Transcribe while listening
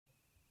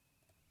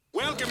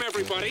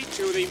Welcome, everybody,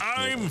 to the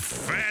I'm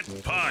Fat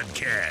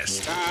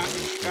Podcast.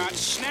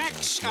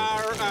 Snacks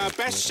are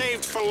best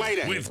saved for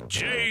later. With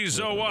Jay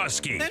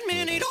Zawoski. That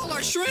man ate all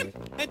our shrimp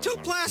and 2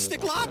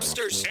 plastic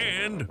lobsters.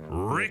 And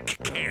Rick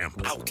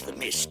Camp. Out of the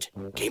mist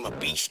came a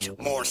beast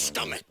more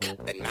stomach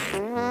than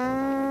man.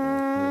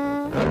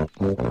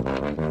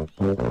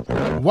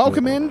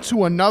 Welcome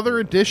into another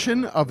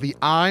edition of the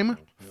I'm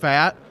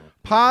Fat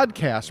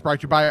Podcast,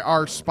 brought to you by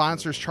our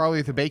sponsors,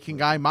 Charlie the Bacon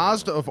Guy,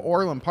 Mazda of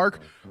Orland Park,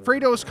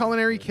 Fredo's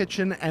Culinary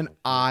Kitchen, and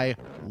I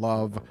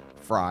Love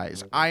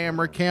Fries. I am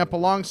Rick Camp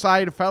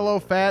alongside fellow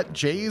fat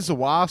Jay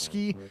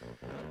Zawoski.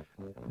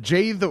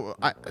 Jay,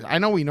 I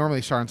know we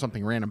normally start on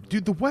something random.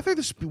 Dude, the weather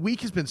this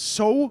week has been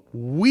so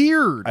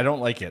weird. I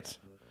don't like it.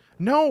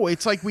 No,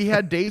 it's like we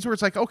had days where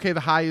it's like, okay, the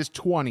high is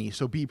 20,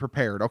 so be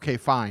prepared. Okay,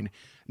 fine.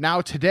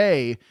 Now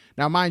today,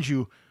 mind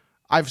you,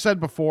 I've said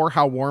before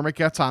how warm it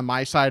gets on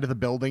my side of the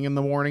building in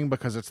the morning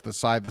because it's the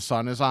side the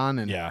sun is on.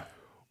 And yeah.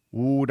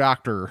 Ooh,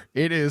 doctor,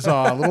 it is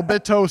a little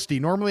bit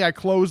toasty. Normally I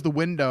close the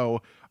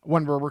window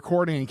when we're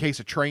recording in case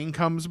a train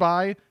comes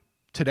by.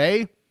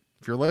 Today,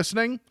 if you're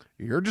listening,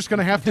 you're just going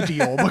to have to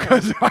deal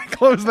because if I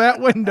close that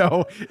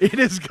window,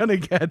 it's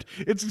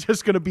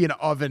just going to be an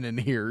oven in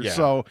here. Yeah.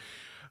 So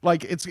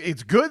like, it's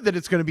good that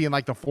it's going to be in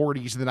like the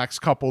 40s the next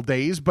couple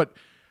days, but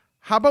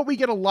how about we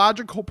get a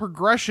logical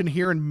progression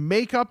here and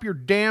make up your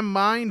damn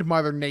mind,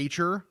 Mother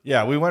Nature?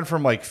 Yeah, we went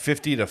from like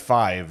 50 to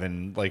 5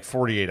 in like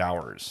 48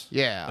 hours.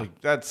 Yeah. Like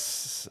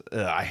that's,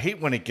 I hate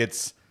when it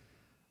gets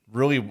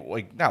really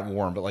like not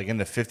warm, but like in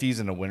the 50s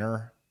in the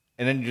winter.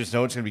 And then you just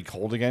know it's going to be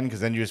cold again because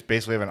then you just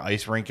basically have an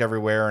ice rink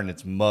everywhere and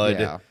it's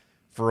mud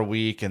for a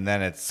week and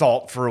then it's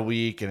salt for a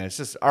week. And it's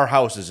just, our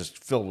house is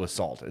just filled with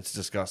salt. It's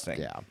disgusting.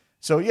 Yeah.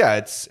 So yeah,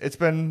 it's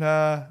been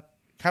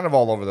kind of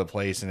all over the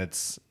place and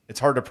it's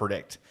hard to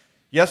predict.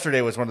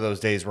 Yesterday was one of those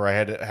days where I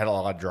had a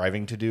lot of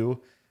driving to do.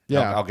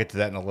 Yeah. I'll get to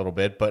that in a little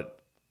bit,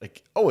 but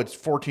like, it's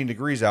 14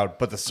 degrees out,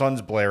 but the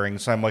sun's blaring,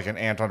 so I'm like an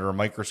ant under a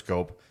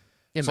microscope.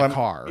 In the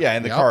car. Yeah,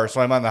 in the car. So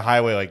I'm on the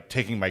highway, like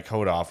taking my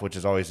coat off, which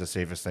is always the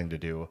safest thing to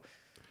do.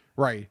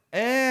 Right.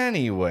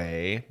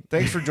 Anyway,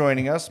 thanks for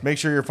joining us. Make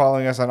sure you're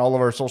following us on all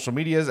of our social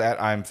medias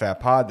at I'm Fat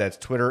Pod. That's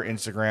Twitter,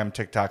 Instagram,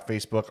 TikTok,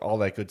 Facebook, all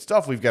that good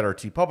stuff. We've got our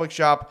TeePublic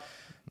shop.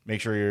 Make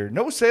sure you're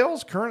no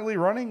sales currently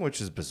running,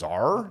 which is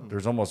bizarre.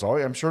 There's almost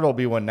always, I'm sure there'll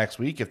be one next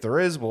week. If there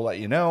is, we'll let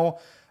you know.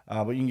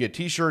 But you can get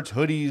t-shirts,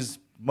 hoodies,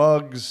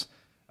 mugs,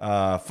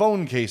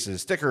 phone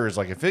cases, stickers.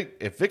 Like if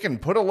it can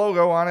put a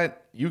logo on it,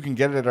 you can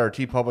get it at our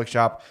TeePublic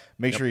shop.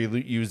 Make sure you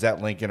use that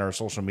link in our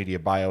social media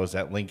bios,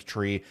 that link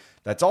tree.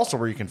 That's also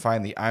where you can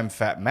find the I'm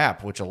Fat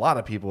map, which a lot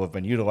of people have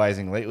been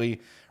utilizing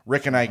lately.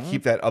 Rick and I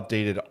keep that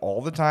updated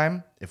all the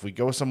time. If we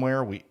go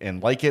somewhere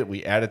and like it,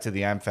 we add it to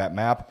the I'm Fat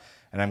map.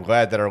 And I'm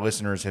glad that our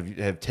listeners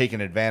have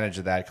taken advantage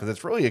of that because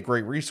it's really a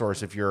great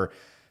resource if you're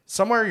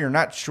somewhere you're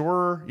not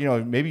sure,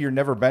 maybe you've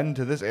never been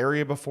to this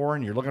area before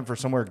and you're looking for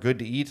somewhere good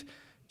to eat.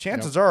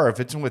 Chances are if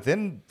it's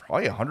within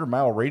probably a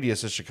 100-mile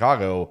radius of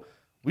Chicago,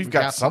 we've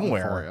got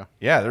somewhere. For you.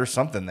 Yeah, there's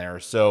something there.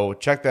 So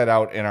check that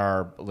out in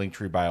our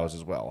Linktree bios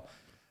as well.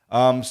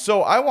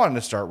 So I wanted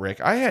to start,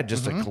 Rick. I had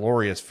just a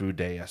glorious food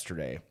day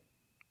yesterday.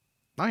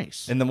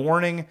 Nice. In the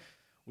morning,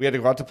 we had to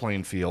go out to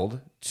Plainfield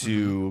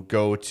to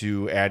go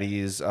to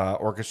Addie's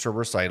orchestra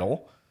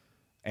recital.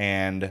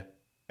 And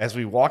as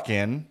we walk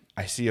in,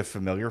 I see a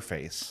familiar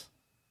face.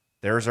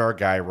 There's our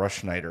guy, Russ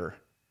Schneider.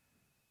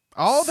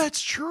 Oh,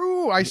 that's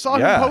true. I saw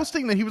him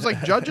posting that he was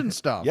like judging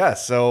stuff. Yeah,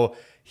 so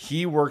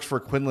he works for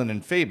Quinlan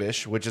and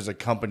Fabish, which is a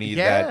company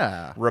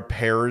that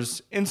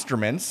repairs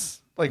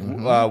instruments like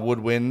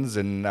woodwinds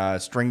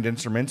and stringed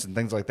instruments and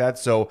things like that.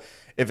 So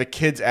if a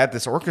kid's at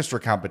this orchestra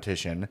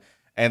competition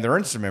and their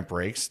instrument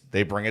breaks,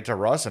 they bring it to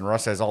Russ, and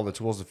Russ has all the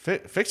tools to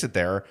fix it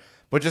there.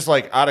 But just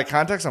like out of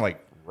context, I'm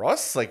like,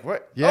 Russ? Like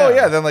what? Yeah. Oh,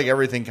 yeah. Then like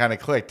everything kind of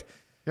clicked.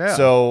 Yeah.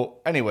 So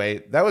anyway,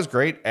 that was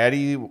great.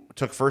 Addie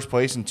took first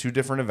place in 2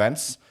 different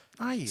events.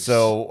 Nice.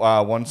 So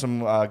won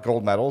some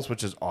gold medals,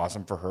 which is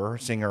awesome for her,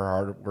 seeing her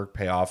hard work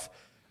pay off.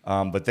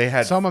 But they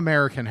had some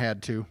American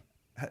had to.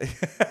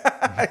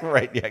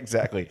 Right. Yeah,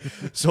 exactly.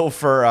 So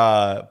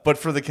but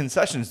for the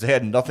concessions, they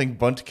had nothing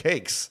but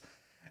cakes.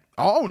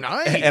 Oh,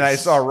 nice. And I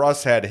saw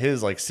Russ had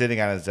his like sitting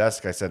on his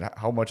desk. I said,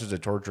 how much is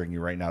it torturing you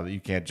right now that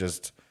you can't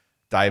just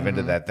dive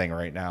into that thing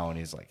right now? And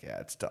he's like, yeah,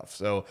 it's tough.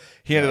 So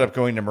he ended up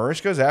going to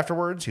Marishka's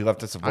afterwards. He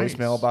left us a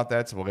voicemail about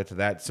that. So we'll get to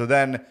that. So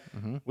then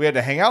we had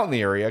to hang out in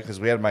the area because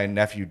we had my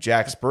nephew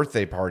Jack's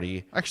birthday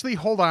party. Actually,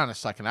 hold on a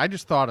second. I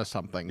just thought of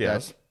something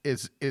Yes.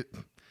 that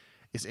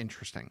is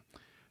interesting.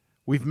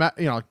 We've met,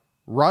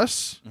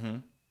 Russ,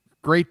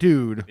 great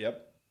dude.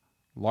 Yep.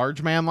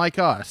 Large man like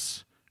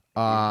us.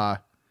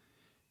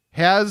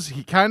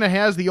 He kind of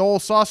has the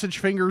old sausage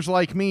fingers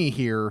like me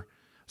here.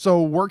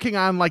 So working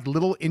on like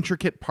little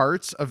intricate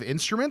parts of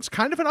instruments,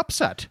 kind of an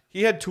upset.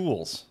 He had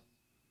tools.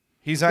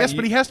 Yes,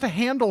 but he has to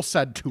handle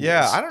said tools.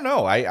 Yeah, I don't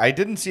know. I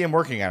didn't see him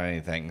working on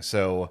anything.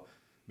 So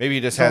maybe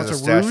he just has a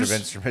stash of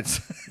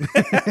instruments.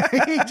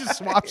 He just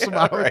swaps them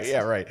out. Right,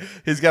 yeah, right.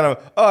 He's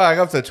got I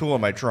got the tool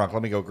in my trunk.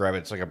 Let me go grab it.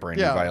 It's like a brand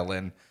new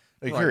violin.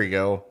 Like, here you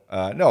go.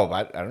 No,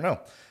 I don't know.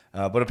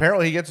 But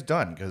apparently he gets it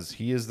done because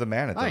he is the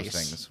man at those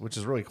things, which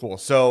is really cool.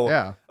 So,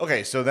 Yeah.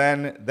 Okay, so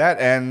then that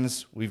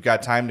ends. We've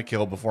got time to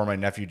kill before my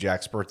nephew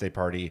Jack's birthday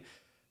party.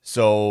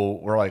 So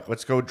we're like,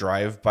 let's go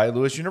drive by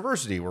Lewis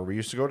University where we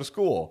used to go to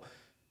school.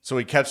 So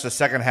we catch the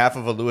second half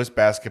of a Lewis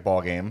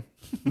basketball game,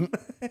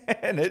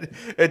 and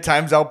it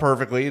times out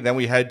perfectly. Then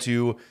we head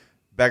to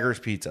Beggar's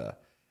Pizza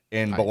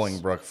in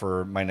Bolingbrook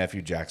for my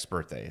nephew Jack's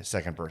birthday, his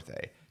second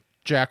birthday.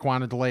 Jack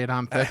wanted to lay it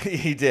on thick.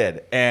 He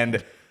did,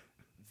 and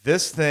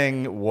this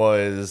thing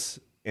was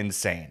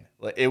insane.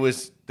 They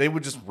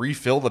would just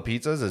refill the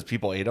pizzas as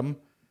people ate them.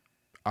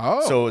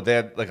 Oh, So they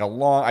had like a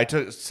long.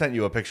 Sent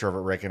you a picture of it,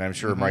 Rick, and I'm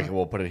sure Micah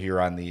will put it here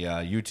on the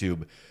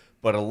YouTube.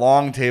 But a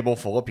long table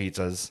full of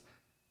pizzas,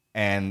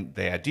 and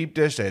they had deep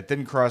dish, they had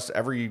thin crust,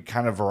 every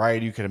kind of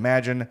variety you could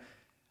imagine.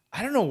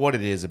 I don't know what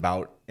it is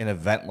about an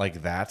event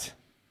like that,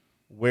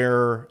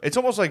 where it's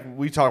almost like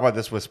we talk about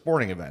this with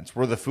sporting events,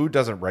 where the food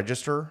doesn't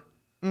register.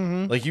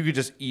 Like you could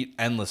just eat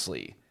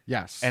endlessly.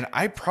 yes. And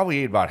I probably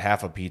ate about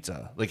half a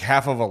pizza, like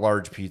half of a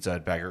large pizza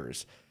at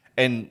Beggar's.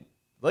 And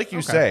like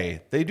you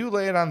say, they do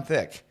lay it on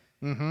thick.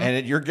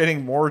 And you're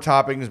getting more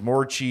toppings,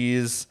 more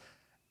cheese.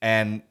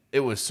 And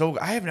it was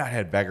I have not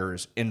had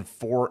Beggar's in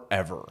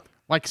forever.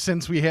 Like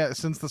since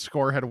the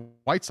Score had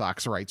White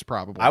Sox rights,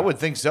 probably. I would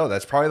think so.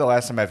 That's probably the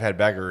last time I've had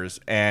Beggar's.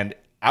 And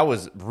I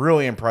was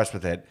really impressed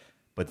with it.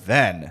 But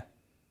then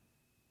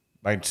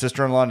my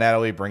sister-in-law,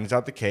 Natalie, brings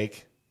out the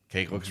cake.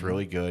 Cake looks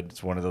really good.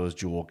 It's one of those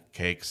jewel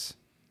cakes.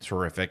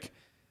 Terrific.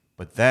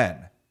 But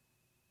then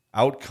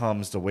out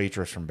comes the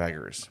waitress from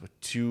Beggar's with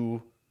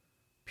 2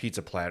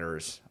 pizza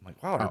platters. I'm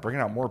like, wow, they're bringing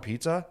out more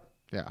pizza?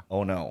 Yeah.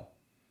 Oh, no.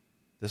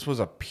 This was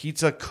a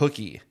pizza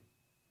cookie.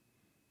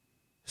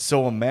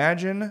 So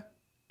imagine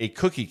a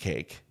cookie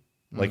cake,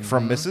 like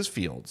from Mrs.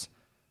 Fields,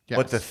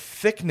 but the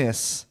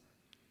thickness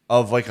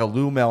of like a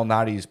Lou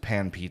Malnati's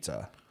pan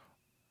pizza.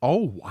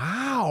 Oh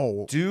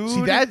wow, Dude.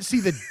 See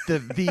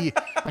the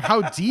like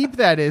how deep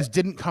that is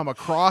didn't come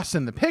across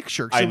in the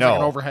picture. 'Cause I it was like an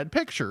know. overhead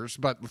pictures,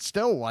 but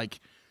still,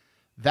 like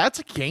that's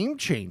a game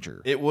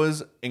changer. It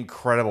was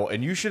incredible.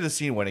 And you should have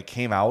seen when it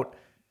came out,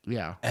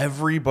 Yeah,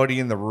 everybody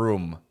in the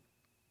room,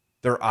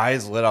 their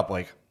eyes lit up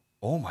like,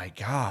 oh my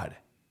God,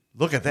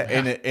 look at that.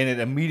 And it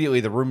immediately,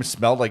 the room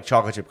smelled like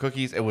chocolate chip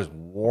cookies. It was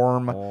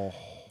warm.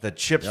 The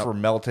chips were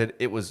melted.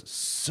 It was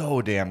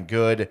so damn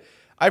good.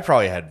 I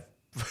probably had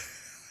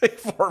like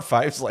 4 or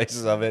 5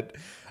 slices of it.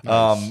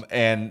 Nice.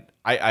 And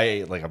I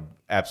ate like an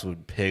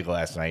absolute pig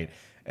last night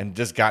and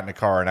just got in the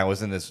car, and I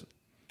was in this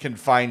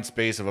confined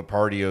space of a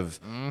party of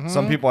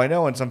some people I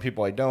know and some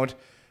people I don't.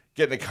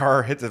 Get in the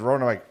car, hit the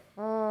road, and I'm like,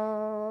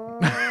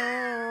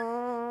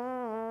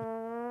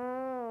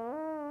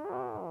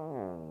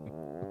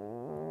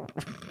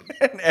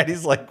 and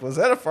Eddie's like, was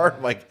that a fart?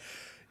 I'm like,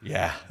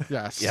 yeah.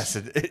 Yes.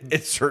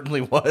 It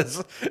certainly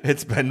was.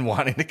 It's been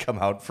wanting to come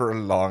out for a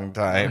long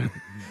time.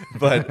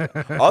 But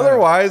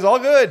otherwise, all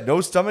good. No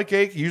stomach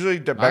ache. Usually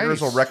the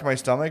Beggars will wreck my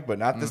stomach, but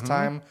not this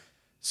time.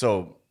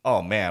 So,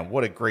 oh man,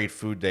 what a great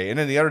food day. And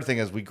then the other thing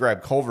is we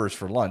grabbed Culver's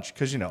for lunch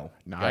because, gotta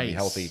be Nice.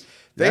 healthy.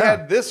 They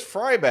had this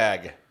fry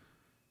bag.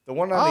 The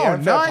one on the Oh,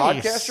 Unfat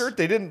nice. podcast shirt.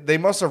 They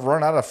must have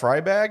run out of fry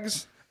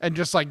bags. And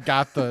just like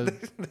got the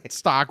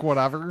stock,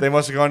 whatever. They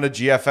must have gone to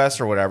GFS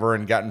or whatever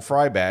and gotten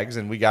fry bags,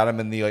 and we got them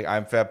in the like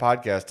I'm Fat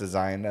podcast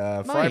design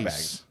fry Nice.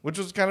 bags, which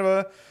was kind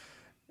of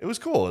it was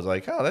cool. It was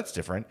like, oh, that's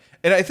different.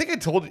 And I think I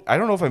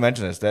don't know if I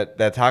mentioned this,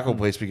 that taco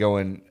place we go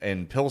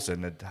in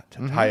Pilsen, at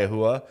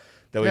Hiahua,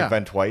 that we've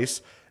been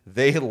twice.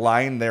 They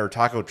line their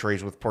taco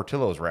trays with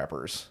Portillo's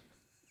wrappers.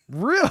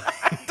 Really?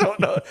 Don't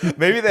know.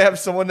 Maybe they have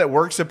someone that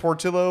works at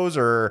Portillo's,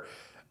 or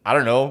I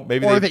don't know.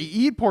 Maybe Or they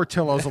eat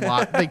Portillo's a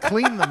lot. They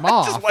clean them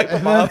off. just wipe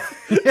them off.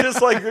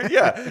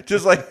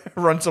 Just like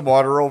run some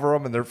water over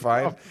them and they're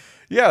fine.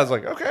 Yeah, I was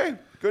like, okay,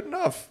 good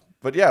enough.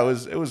 But yeah, it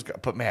was.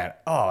 But man,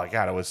 oh my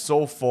God, it was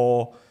so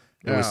full.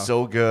 It was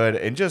so good,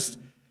 and just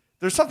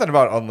there's something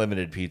about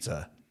unlimited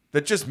pizza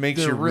that just makes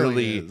There you really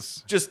really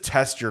is. just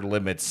test your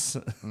limits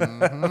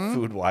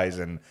food wise,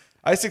 and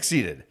I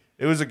succeeded.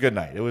 It was a good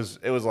night. It was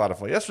a lot of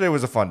fun. Yesterday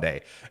was a fun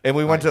day, and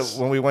when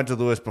we went to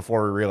Lewis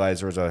before we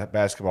realized there was a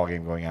basketball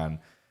game going on.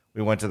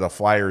 We went to the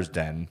Flyers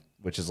Den,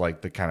 which is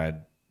like the kind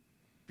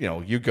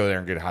of, you go there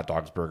and get hot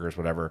dogs, burgers,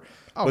 whatever.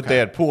 But Okay. they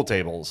had pool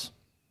tables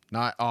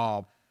Not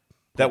all.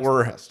 that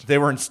they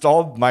were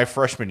installed my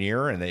freshman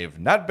year, and they've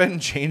not been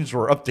changed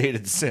or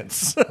updated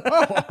since.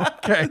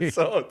 Okay.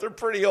 So they're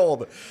pretty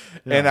old.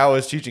 And I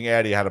was teaching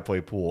Addie how to play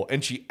pool,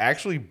 and she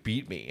actually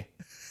beat me.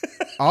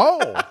 Oh.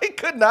 I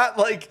could not,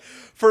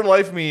 for the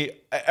life of me,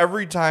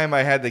 every time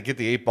I had to get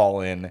the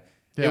 8-ball in,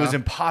 it was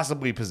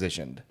impossibly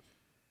positioned.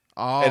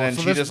 Oh, And then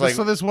so she just, like-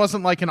 so this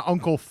wasn't like an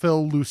Uncle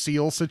Phil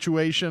Lucille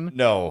situation.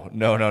 No.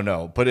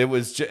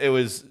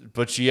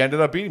 But she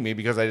ended up beating me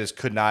because I just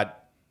could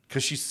not,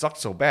 because she sucked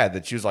so bad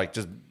that she was like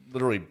just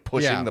literally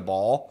pushing the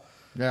ball.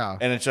 Yeah.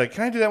 And it's like,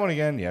 can I do that one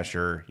again? Yeah,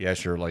 sure,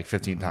 like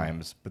 15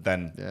 times. But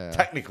then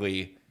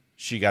technically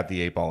she got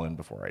the 8-ball in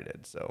before I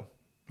did. So,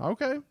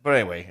 Okay. but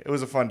anyway, it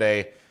was a fun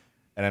day,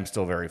 and I'm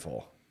still very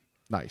full.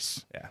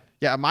 Nice. Yeah.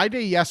 Yeah, my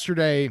day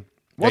yesterday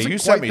wasn't you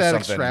sent quite me that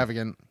something.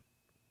 extravagant.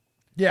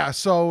 Yeah,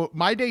 so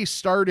my day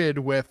started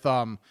with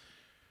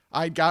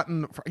I'd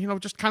gotten,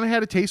 just kind of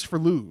had a taste for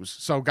Lou's.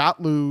 So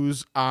got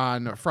Lou's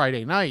on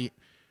Friday night,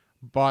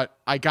 but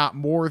I got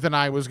more than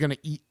I was going to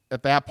eat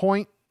at that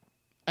point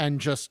and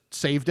just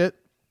saved it.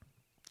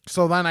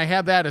 So then I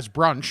had that as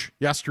brunch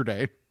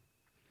yesterday.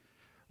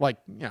 Like,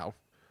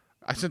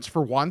 since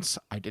for once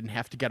I didn't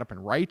have to get up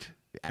and write.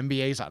 The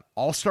NBA's on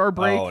All-Star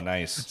break. Oh,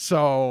 nice.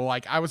 So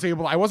like I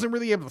wasn't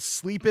really able to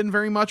sleep in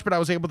very much, but I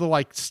was able to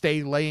like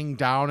stay laying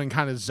down and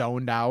kind of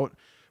zoned out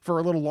for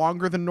a little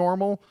longer than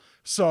normal.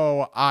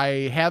 So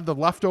I had the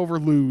leftover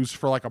Lou's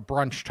for like a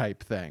brunch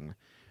type thing.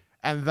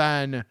 And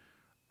then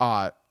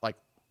like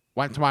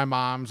went to my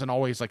mom's and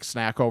always like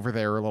snack over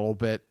there a little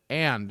bit.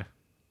 And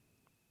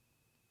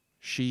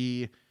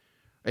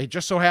it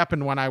just so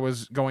happened when I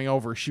was going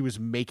over, she was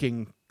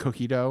making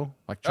cookie dough,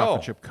 like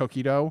chocolate chip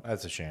cookie dough.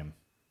 That's a shame.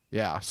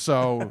 Yeah.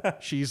 So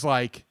she's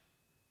like,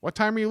 "What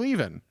time are you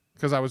leaving?"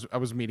 Because I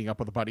was meeting up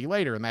with a buddy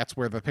later, and that's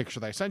where the picture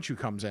that I sent you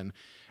comes in.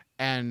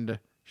 And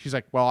she's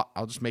like, "Well,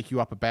 I'll just make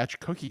you up a batch of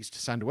cookies to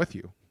send with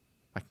you."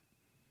 Like,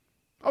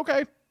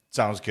 okay.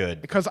 Sounds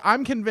good. Because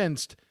I'm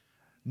convinced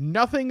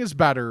nothing is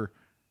better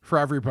for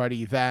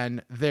everybody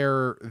than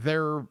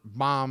their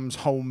mom's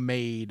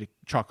homemade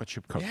chocolate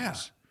chip cookies. Yeah.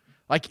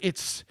 Like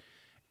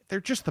they're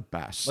just the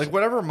best. Like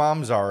whatever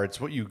moms are, it's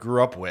what you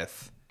grew up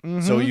with.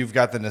 So you've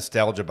got the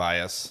nostalgia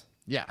bias,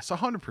 yes,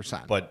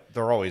 100%. but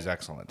they're always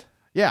excellent.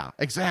 Yeah,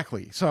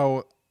 exactly.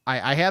 So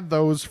I had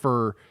those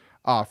for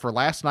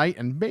last night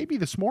and maybe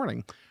this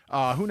morning.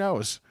 Who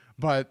knows?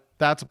 But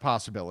that's a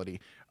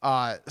possibility.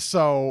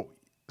 So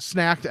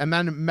snacked and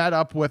then met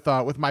up with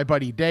my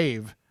buddy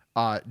Dave.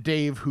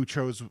 Dave, who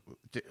chose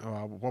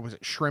what was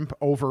it? Shrimp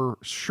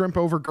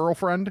over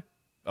girlfriend.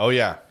 Oh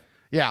yeah.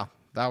 Yeah,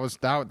 that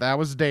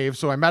was Dave.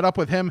 So I met up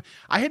with him.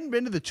 I hadn't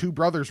been to the Two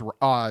Brothers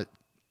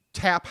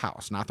Tap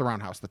House, not the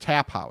Roundhouse, the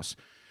Tap House,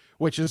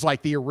 which is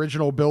like the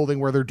original building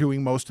where they're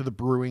doing most of the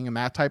brewing and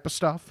that type of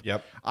stuff.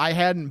 Yep. I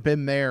hadn't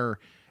been there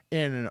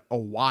in a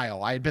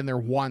while. I had been there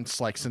once,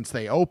 like since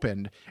they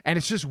opened, and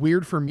it's just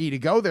weird for me to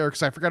go there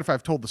because I forgot if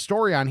I've told the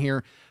story on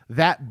here.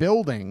 That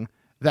building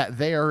that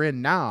they are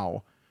in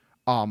now,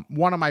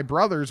 one of my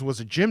brothers was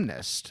a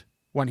gymnast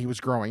when he was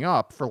growing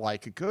up for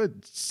like a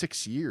good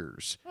 6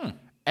 years.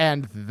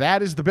 And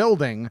that is the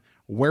building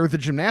where the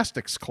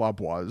gymnastics club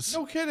was.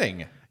 No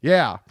kidding.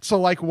 Yeah. So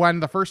like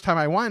when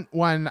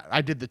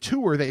I did the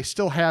tour, they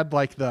still had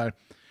like their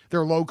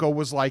logo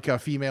was like a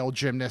female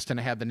gymnast and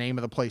it had the name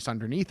of the place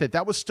underneath it.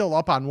 That was still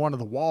up on one of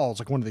the walls,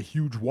 like one of the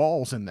huge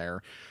walls in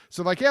there.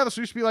 So like, yeah, this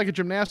used to be like a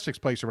gymnastics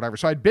place or whatever.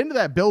 So I'd been to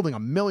that building a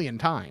million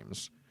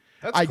times.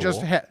 That's cool.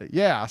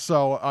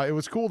 So it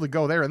was cool to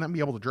go there and then be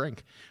able to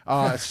drink.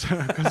 Because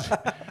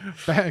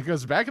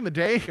back in the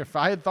day, if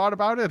I had thought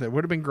about it, it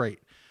would have been great.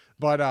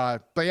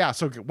 But yeah,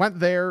 so went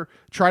there,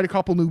 tried a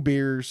couple new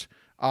beers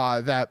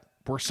that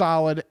were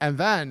solid, and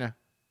then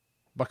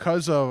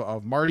because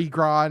of Mardi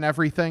Gras and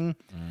everything,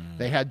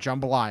 they had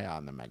jambalaya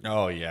on the menu.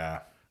 Oh yeah.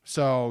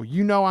 So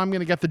I'm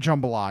gonna get the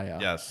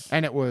jambalaya. Yes.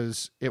 And it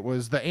was the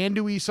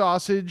andouille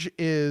sausage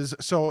is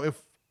so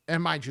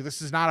and mind you,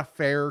 this is not a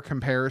fair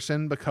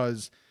comparison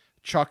because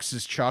Chuck's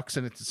is Chuck's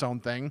and it's its own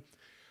thing.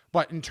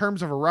 But in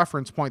terms of a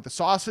reference point, the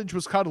sausage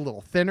was cut a little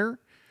thinner,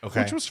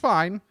 which was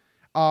fine.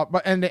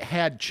 And it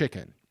had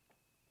chicken.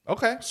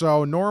 Okay.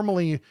 So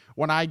normally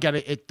when I get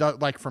it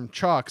does like from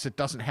Chuck's, it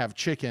doesn't have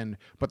chicken,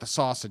 but the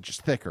sausage is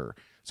thicker.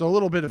 So a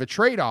little bit of a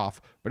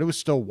trade-off, but it was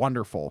still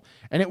wonderful.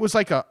 And it was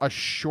like a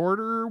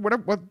shorter,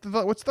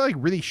 what's the like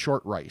really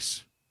short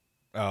rice?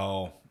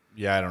 Oh,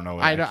 yeah, I don't know.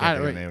 I don't can't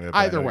think of the name of it, but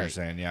I know what you're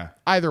saying, yeah.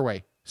 Either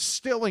way,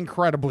 still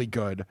incredibly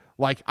good.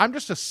 Like I'm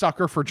just a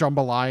sucker for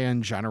jambalaya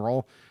in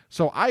general.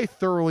 So I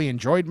thoroughly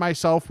enjoyed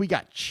myself. We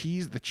got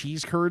the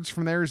cheese curds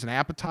from there as an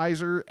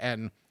appetizer,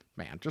 and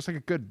man, just like a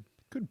good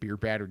beer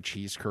battered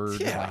cheese curd.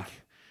 Yeah.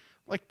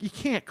 Like you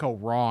can't go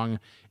wrong.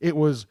 It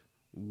was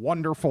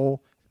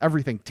wonderful.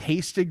 Everything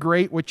tasted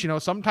great, which,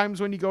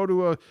 sometimes when you go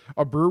to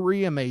a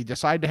brewery and they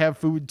decide to have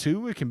food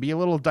too, it can be a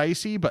little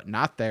dicey, but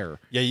not there.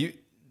 Yeah,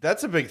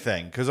 that's a big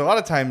thing because a lot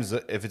of times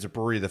if it's a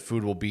brewery, the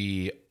food will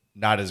be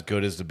not as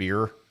good as the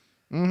beer.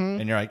 Mm-hmm.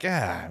 And you're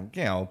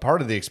like,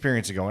 part of the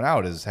experience of going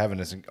out is having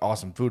this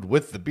awesome food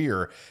with the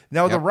beer.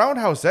 Now, the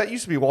Roundhouse, that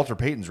used to be Walter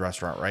Payton's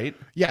restaurant, right?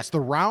 Yes, the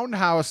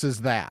Roundhouse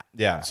is that.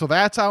 Yeah. So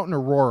that's out in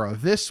Aurora.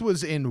 This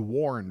was in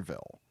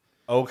Warrenville.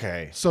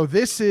 Okay. So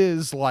this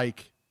is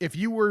like, if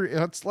you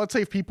were, let's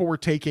say if people were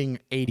taking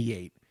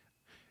 88,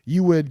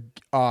 you would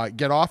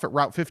get off at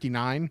Route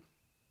 59.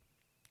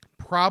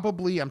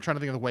 Probably, I'm trying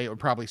to think of the way it would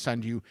probably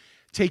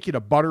take you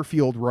to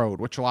Butterfield Road,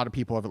 which a lot of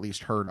people have at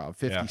least heard of,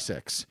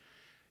 56. Yeah.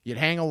 You'd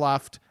hang a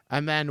left,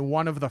 and then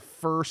one of the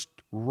first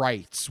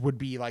rights would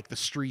be like the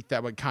street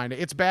that would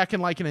it's back in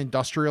like an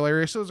industrial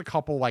area, so there's a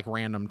couple like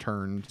random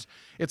turns.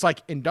 It's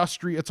like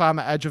it's on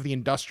the edge of the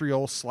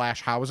industrial /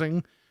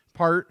 housing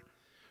part.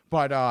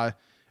 But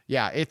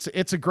Yeah,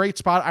 it's a great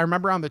spot. I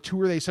remember on the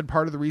tour they said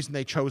part of the reason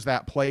they chose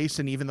that place,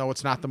 and even though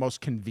it's not the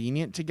most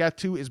convenient to get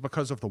to, is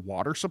because of the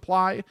water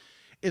supply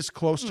is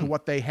close to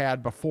what they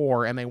had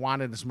before, and they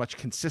wanted as much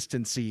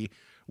consistency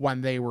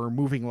when they were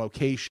moving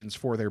locations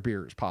for their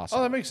beer as possible.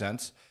 Oh, that makes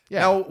sense.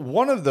 Yeah. Now,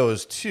 one of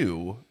those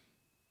two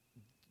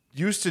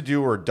used to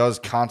do or does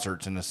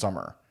concerts in the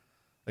summer.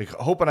 Like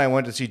Hope and I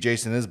went to see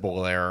Jason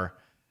Isbell there,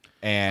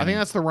 and I think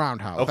that's the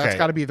Roundhouse. Okay. That's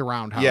got to be the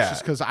Roundhouse. Yeah.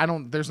 Just because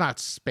there's not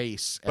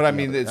space. But I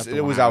mean,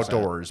 it was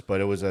outdoors,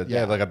 but it was they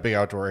had like a big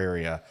outdoor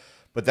area.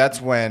 But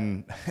that's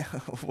when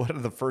one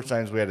of the first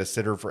times we had a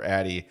sitter for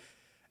Addie,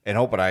 and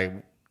Hope and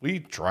I, we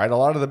tried a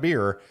lot of the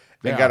beer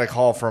and got a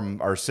call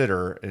from our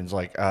sitter, and it's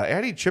like,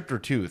 Addie chipped her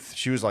tooth.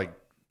 She was like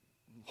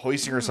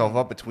hoisting herself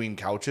up between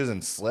couches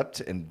and slipped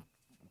and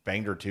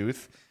banged her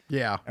tooth.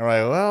 Yeah. And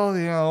we're like, well,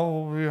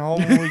 we hope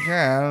we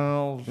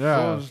can.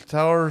 Just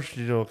tell her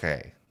she's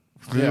okay.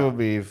 She'll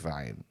be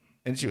fine.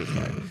 And she was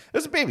fine. It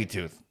was a baby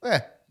tooth.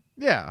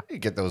 Yeah. You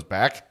get those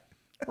back.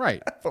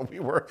 Right. But we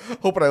were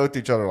hoping. I looked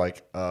at each other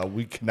like,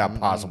 we cannot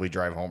possibly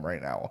drive home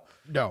right now.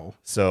 No.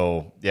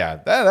 So yeah,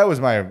 that was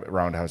my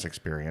Roundhouse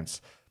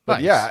experience. But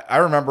Nice. yeah, I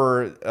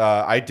remember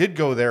I did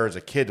go there as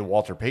a kid to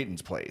Walter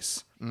Payton's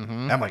place.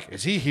 And I'm like,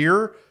 is he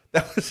here?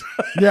 That was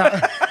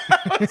Yeah.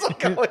 that's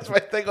like always my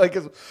thing. Like,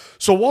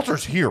 so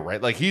Walter's here, right?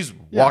 Like he's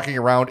walking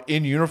around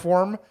in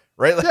uniform,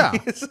 right? Like, Yeah,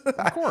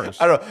 of course.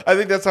 I don't know. I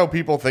think that's how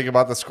people think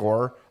about the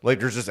score.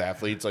 Like there's just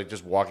athletes like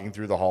just walking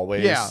through the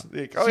hallways. Yeah,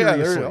 Like, oh yeah,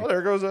 seriously.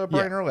 there goes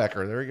Brian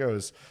Urlacher. There he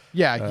goes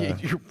Yeah,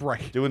 you're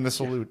right. doing the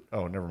salute.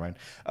 Oh, never mind.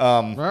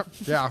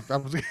 Yeah,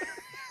 that was.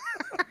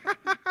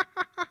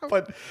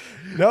 But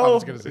no,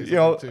 was gonna say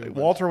something too,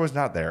 but- Walter was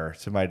not there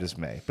to my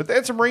dismay. But they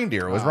had some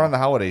reindeer. It was around the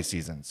holiday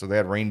season, so they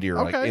had reindeer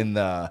like Okay. in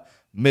the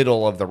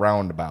middle of the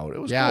roundabout. It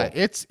was Yeah,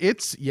 cool. it's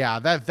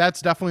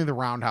that's definitely the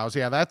Roundhouse.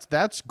 Yeah,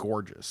 that's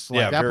gorgeous. Like,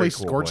 Yeah, that very place is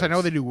cool gorgeous. place.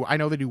 I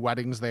know they do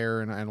weddings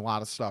there and a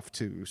lot of stuff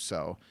too.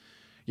 So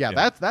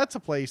yeah, that's a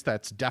place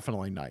that's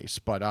definitely nice.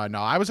 But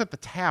no, I was at the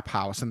Tap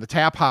House, and the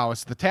Tap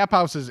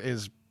House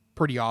is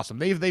pretty awesome.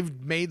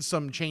 They've made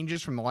some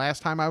changes from the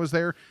last time I was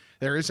there.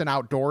 There is an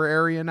outdoor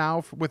area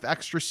now with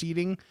extra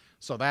seating,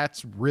 so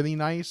that's really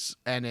nice,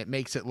 and it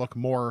makes it look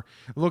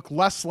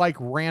less like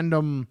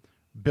random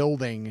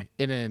building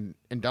in an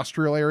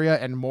industrial area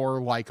and more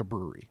like a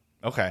brewery.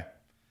 Okay.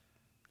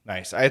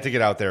 Nice. I have to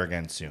get out there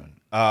again soon.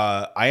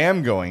 I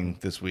am going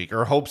this week,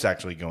 or Hope's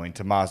actually going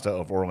to Mazda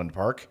of Orland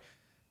Park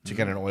to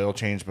get an oil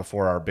change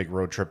before our big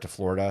road trip to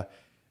Florida.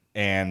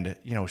 And,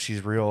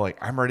 she's real like,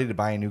 I'm ready to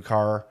buy a new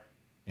car.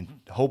 And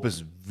Hope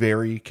is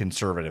very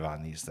conservative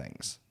on these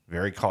things,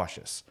 very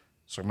cautious.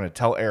 So I'm going to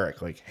tell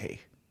Eric, like,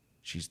 hey,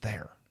 she's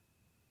there.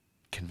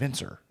 Convince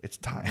her. It's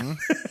time.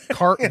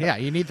 Car, yeah,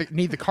 you need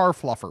the car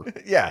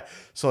fluffer. Yeah.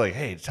 So like,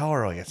 hey, tell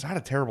her like it's not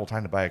a terrible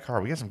time to buy a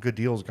car. We got some good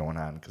deals going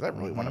on because I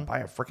really want to buy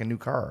a freaking new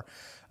car.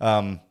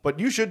 But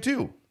you should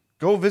too.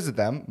 Go visit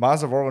them.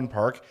 Mazda of Orland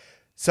Park,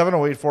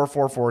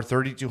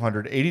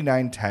 708-444-3200,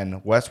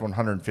 8910 West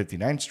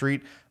 159th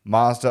Street,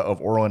 Mazda of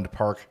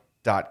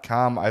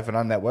Orlandpark.com. I've been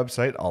on that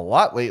website a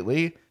lot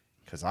lately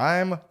because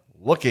I'm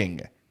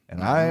looking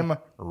and I'm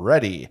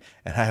ready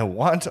and I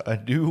want a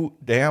new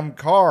damn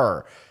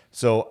car.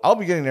 So I'll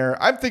be getting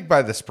there. I think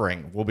by the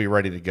spring we'll be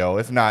ready to go,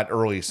 if not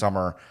early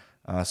summer.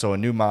 So a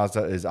new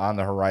Mazda is on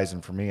the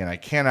horizon for me, and I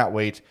cannot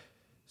wait.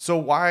 So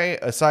why,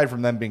 aside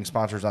from them being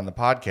sponsors on the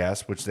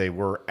podcast, which they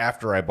were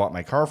after I bought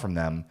my car from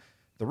them,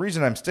 the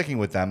reason I'm sticking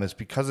with them is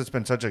because it's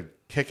been such a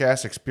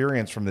kick-ass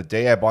experience from the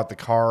day I bought the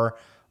car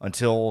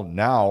until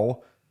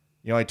now.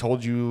 I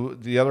told you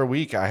the other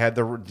week I had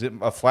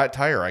a flat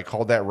tire. I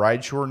called that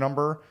RideSure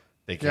number.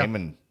 They came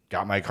and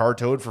got my car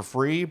towed for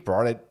free,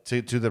 brought it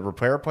to the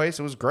repair place.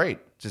 It was great.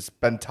 Just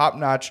been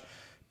top-notch,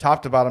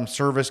 top to bottom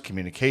service,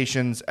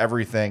 communications,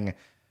 everything.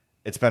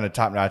 It's been a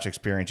top-notch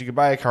experience. You can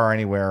buy a car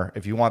anywhere.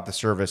 If you want the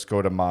service,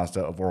 go to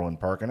Mazda of Orland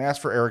Park and ask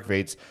for Eric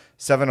Vates,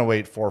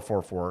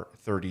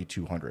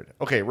 708-444-3200.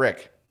 Okay,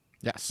 Rick.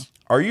 Yes.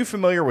 Are you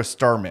familiar with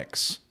Star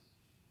Mix?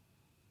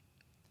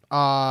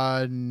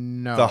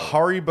 No. The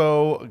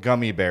Haribo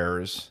gummy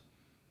bears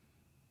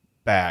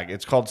bag.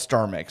 It's called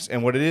Star Mix.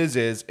 And what it is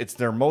it's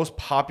their most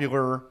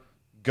popular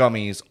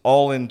gummies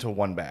all into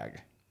one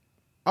bag.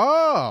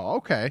 Oh,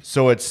 okay.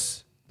 So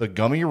it's the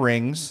gummy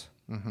rings,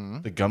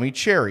 the gummy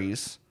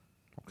cherries,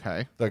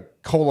 Okay. the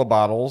cola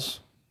bottles,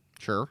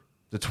 Sure.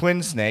 the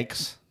twin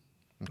snakes,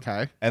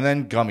 Okay. and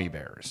then gummy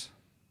bears.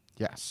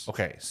 Yes.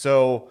 Okay,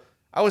 so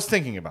I was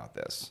thinking about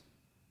this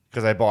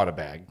because I bought a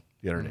bag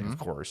the other day, of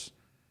course.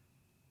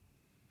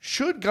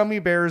 Should gummy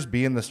bears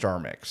be in the Star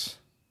Mix?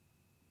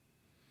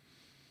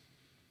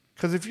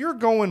 Because if you're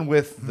going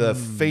with the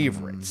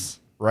favorites,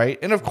 right?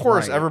 And of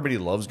course, Right. everybody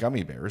loves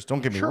gummy bears.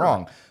 Don't get me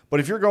wrong. But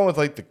if you're going with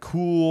like the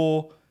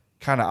cool,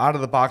 kind of out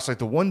of the box, like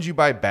the ones you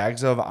buy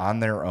bags of on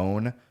their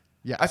own,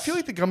 Yes. I feel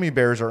like the gummy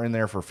bears are in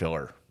there for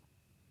filler.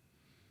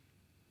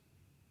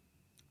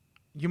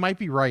 You might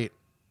be right.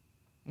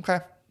 Okay.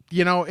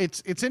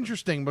 It's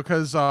interesting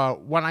because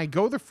when I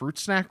go the fruit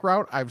snack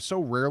route, I've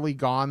so rarely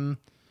gone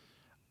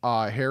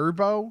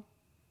Haribo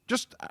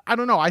just, I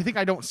don't know. I think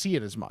I don't see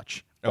it as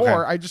much. Okay.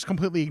 Or I just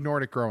completely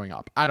ignored it growing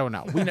up. I don't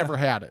know. We never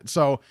had it.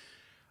 So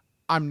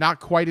I'm not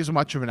quite as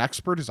much of an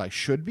expert as I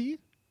should be.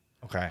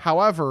 Okay.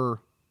 However,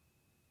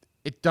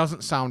 it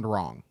doesn't sound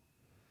wrong.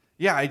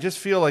 Yeah, I just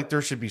feel like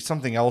there should be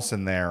something else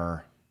in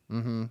there.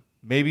 Mm-hmm.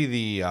 Maybe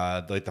the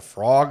like the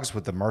frogs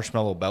with the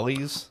marshmallow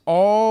bellies.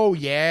 Oh,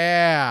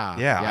 yeah.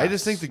 Yeah, I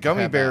just think the gummy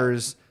I've had that.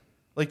 bears,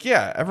 like,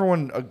 yeah,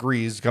 everyone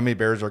agrees gummy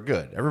bears are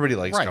good. Everybody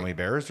likes Right. gummy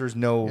bears. There's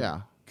no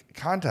Yeah.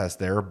 contest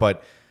there,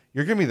 but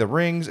you're giving me the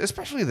rings,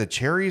 especially the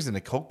cherries and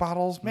the Coke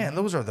bottles. Man,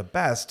 those are the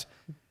best.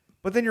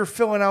 But then you're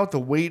filling out the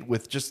weight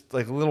with just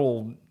like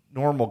little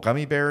normal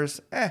gummy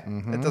bears.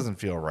 It doesn't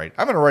feel right.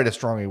 I'm going to write a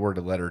strongly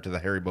worded letter to the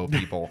Haribo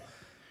people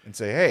and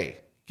say, hey,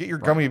 get your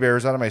gummy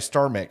bears out of my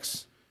Star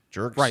Mix,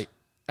 jerks. Right.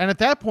 And at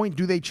that point,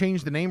 do they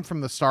change the name from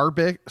the Star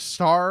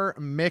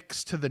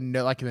Mix to the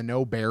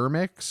No Bear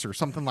Mix or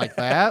something like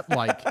that?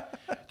 Like,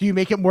 do you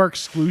make it more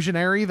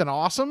exclusionary than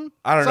awesome?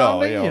 I don't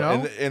sounding, know. You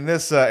know? In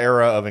this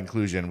era of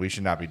inclusion, we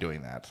should not be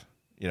doing that.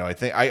 You know, I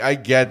think I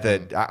get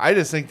that. I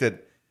just think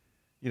that,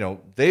 you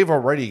know, they've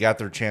already got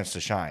their chance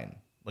to shine.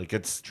 Like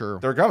it's True.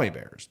 They're gummy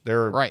bears.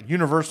 They're Right.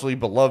 universally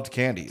beloved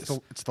candies.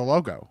 It's the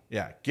logo.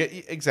 Yeah,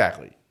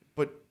 exactly.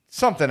 But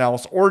something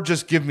else, or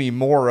just give me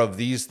more of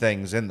these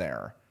things in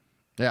there.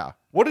 Yeah.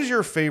 What is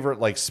your favorite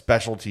like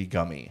specialty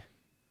gummy?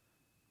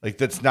 Like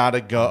that's not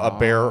a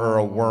bear or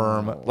a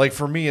worm. Like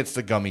for me, it's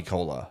the gummy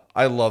cola.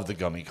 I love the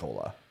gummy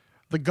cola.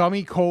 The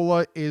gummy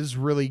cola is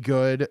really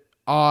good.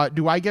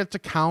 Do I get to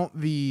count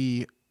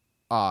the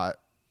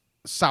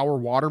sour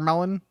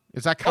watermelon?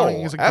 Is that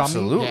counting as a gummy?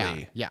 Absolutely.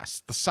 Yeah.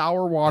 Yes. The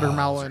sour Those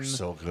watermelon. are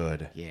so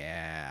good.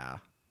 Yeah.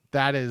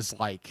 That is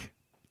like,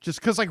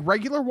 just because like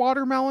regular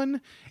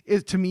watermelon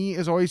is to me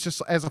is always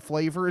just as a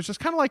flavor is just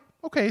kind of like,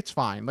 okay, it's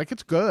fine. Like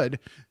it's good.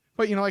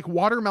 But you know, like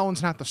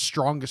watermelon's not the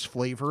strongest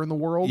flavor in the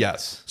world.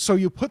 Yes. So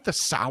you put the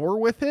sour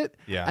with it.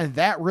 Yeah. And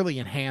that really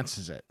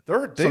enhances it. They've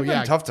So, been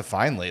yeah. tough to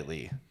find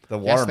lately. The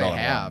Yes, they watermelon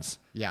have. ones.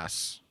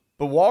 Yes.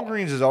 But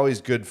Walgreens is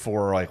always good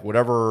for like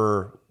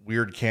whatever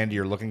weird candy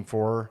you're looking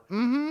for.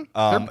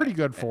 They're pretty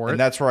good for And it.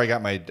 that's where I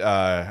got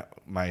my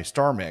my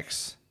Star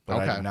Mix, but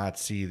I Okay. did not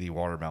see the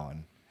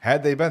watermelon.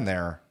 Had they been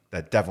there,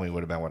 that definitely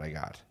would have been what I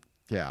got.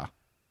 Yeah.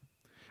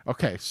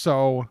 Okay,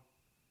 so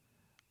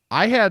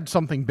I had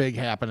something big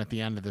happen at the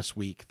end of this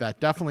week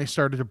that definitely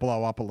started to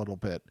blow up a little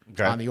bit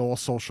Okay. on the old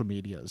social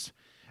medias.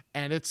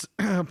 And it's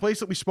a place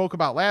that we spoke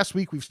about last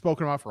week. We've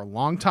spoken about for a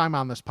long time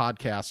on this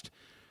podcast,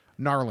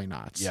 Gnarly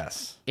Knots.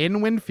 Yes.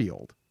 In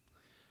Winfield.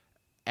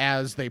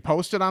 As they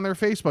posted on their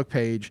Facebook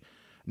page,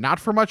 not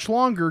for much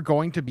longer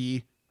going to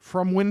be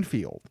from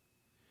Winfield.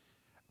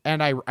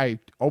 And I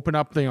open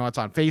up, you know, it's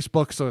on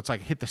Facebook, so it's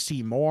like hit the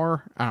see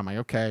more. And I'm like,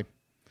 okay.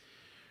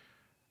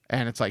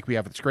 And it's like, we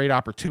have this great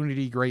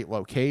opportunity, great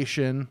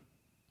location.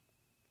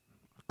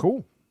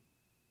 Cool.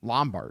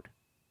 Lombard.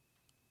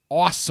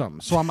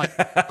 Awesome. So I'm like,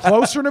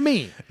 closer to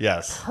me.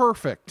 Yes.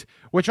 Perfect.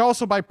 Which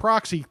also by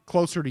proxy,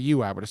 closer to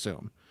you, I would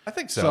assume. I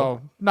think so.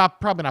 So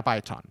probably not by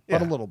a ton,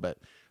 but a Yeah. little bit.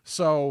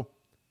 So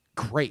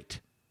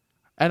great.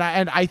 And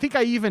I think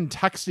I even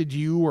texted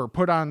you or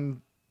put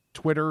on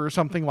Twitter or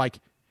something like,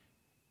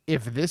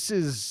 if this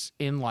is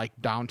in like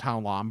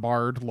downtown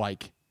Lombard,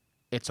 like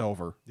it's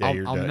over. Yeah,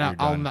 you're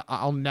done.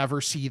 I'll never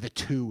see the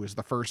 2 as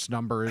the first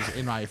numbers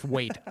in my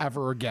weight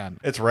ever again.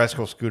 It's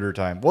Rascal Scooter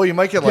time. Well, you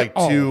might get like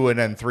Oh. 2 and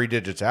then 3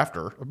 digits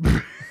after.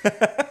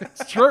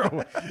 It's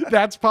true.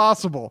 That's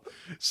possible.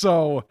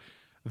 So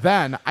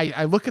then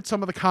I look at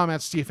some of the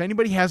comments, see if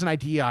anybody has an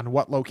idea on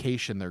what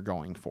location they're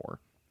going for.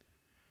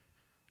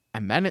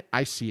 And then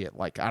I see it,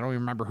 like, I don't even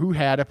remember who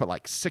had it, but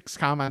like 6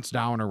 comments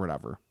down or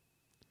whatever.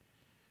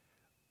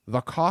 The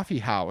Coffee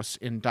House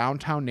in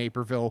downtown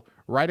Naperville,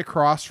 right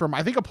across from,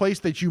 I think, a place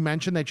that you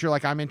mentioned that you're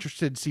like, I'm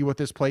interested to see what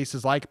this place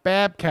is like,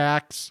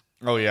 Babcock's.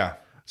 Oh, yeah.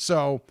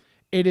 So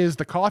it is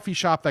the coffee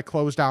shop that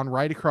closed down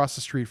right across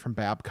the street from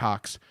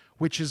Babcock's,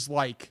 which is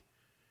like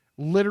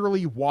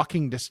literally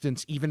walking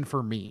distance even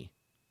for me.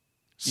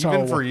 So,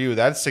 Even for you,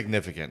 that's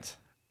significant.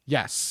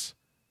 yes,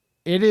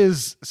 it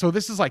is. So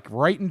this is like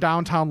right in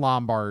downtown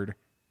Lombard.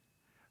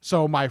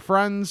 So my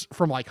friends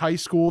from like high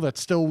school that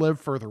still live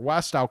further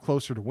west, out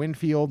closer to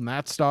Winfield and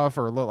that stuff,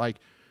 are like,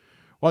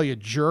 well, you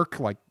jerk,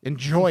 like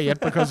enjoy it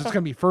because it's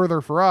going to be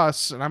further for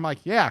us. And I'm like,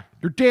 yeah,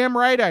 you're damn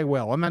right I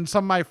will. And then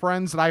some of my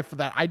friends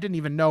that I didn't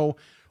even know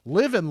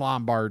live in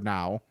Lombard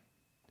now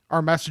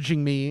are messaging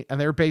me and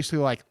they're basically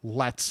like,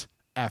 let's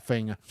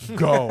effing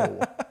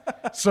go.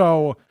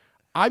 So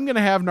I'm going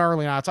to have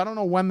Gnarly Knots. I don't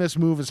know when this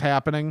move is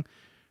happening,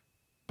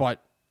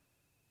 but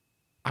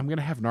I'm going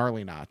to have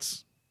Gnarly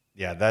Knots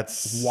Yeah,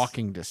 that's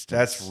walking distance.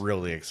 That's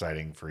really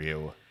exciting for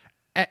you.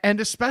 And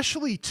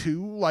especially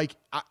too, like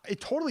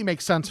it totally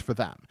makes sense for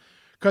them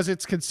because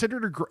it's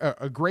considered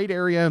a great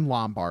area in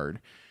Lombard.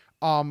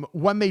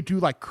 When they do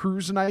like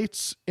cruise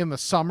nights in the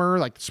summer,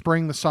 like the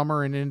spring, the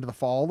summer, and into the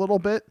fall a little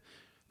bit,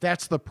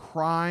 that's the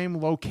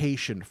prime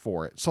location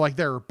for it. So like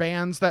there are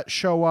bands that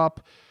show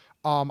up.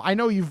 I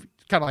know you've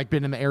kind of like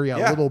been in the area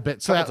Yeah, a little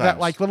bit. So couple that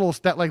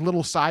times.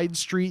 little side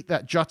street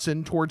that juts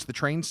in towards the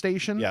train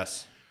station.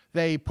 Yes.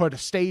 They put a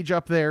stage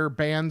up there.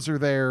 Bands are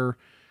there.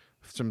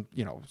 Some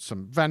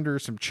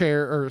vendors, some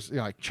chairs,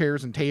 like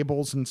chairs and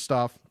tables and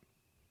stuff.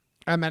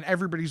 And then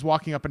everybody's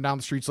walking up and down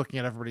the streets looking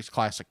at everybody's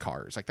classic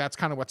cars. Like that's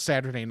kind of what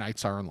Saturday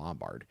nights are in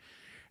Lombard.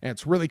 And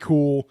it's really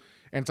cool.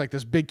 And it's like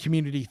this big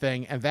community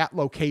thing. And that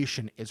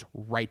location is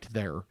right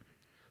there.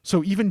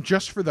 So even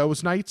just for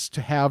those nights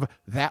to have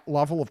that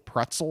level of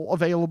pretzel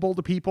available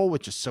to people,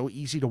 which is so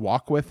easy to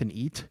walk with and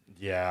eat,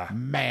 Yeah.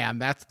 man,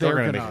 They're they're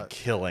going to gonna make a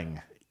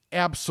killing.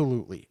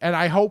 absolutely. And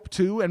I hope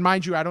to, and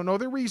mind you, I don't know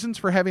their reasons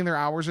for having their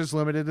hours as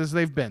limited as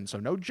they've been, so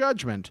no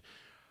judgment,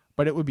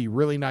 but it would be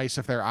really nice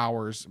if their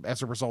hours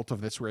as a result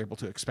of this were able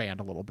to expand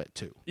a little bit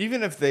too.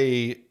 Even if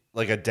they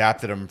like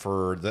adapted them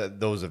for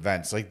those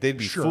events, like they'd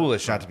be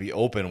foolish not to be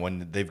open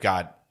when they've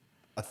got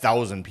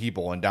 1,000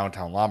 people in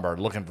downtown Lombard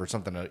looking for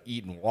something to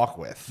eat and walk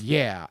with.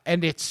 Yeah,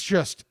 and it's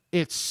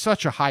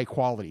such a high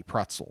quality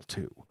pretzel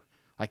too.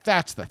 Like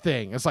that's the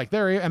thing. It's like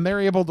they're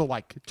able to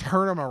like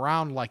turn them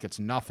around like it's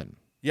nothing.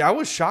 Yeah, I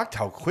was shocked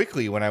how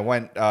quickly when I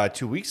went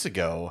 2 weeks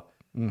ago,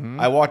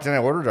 I walked in, I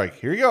ordered like,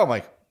 here you go. I'm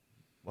like,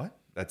 what?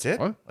 That's it?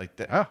 What? Like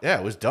that? Oh. Yeah,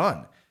 it was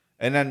done.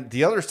 And then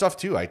the other stuff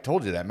too. I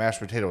told you that mashed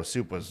potato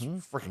soup was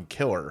freaking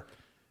killer.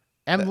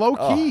 And low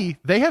key,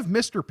 they have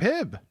Mr.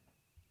 Pibb.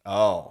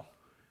 Oh,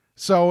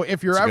 So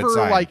if you're That's a good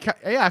ever sign. like,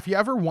 yeah, if you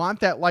ever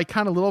want that like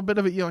kind of little bit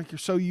of it, like you're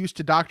so used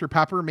to Dr.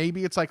 Pepper,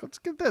 maybe it's like, let's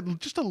get that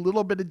just a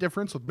little bit of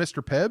difference with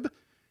Mr. Pibb.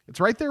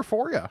 It's right there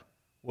for you.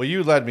 well,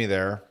 you led me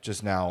there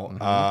just now.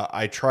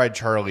 I tried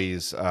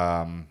Charlie's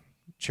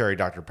cherry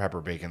Dr.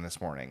 Pepper bacon this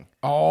morning.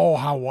 Oh,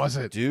 how was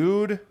it?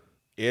 Dude,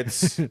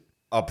 it's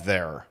up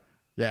there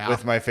Yeah.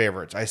 with my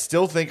favorites. I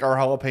still think our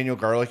jalapeno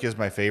garlic is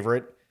my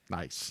favorite.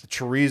 Nice.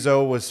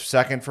 Chorizo was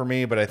second for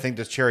me, but I think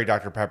this cherry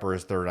Dr. Pepper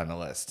is third on the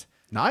list.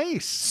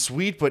 Nice.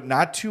 Sweet, but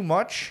not too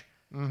much.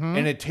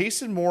 And it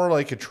tasted more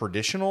like a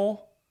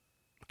traditional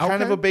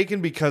kind of Okay. a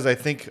bacon because I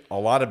think a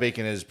lot of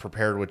bacon is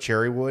prepared with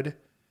cherry wood.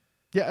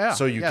 Yeah.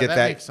 So you yeah, get that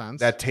that makes sense.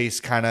 that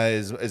taste kind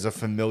of is a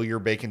familiar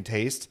bacon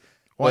taste.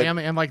 well,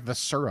 But- and like the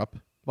syrup,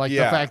 like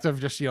Yeah. the fact of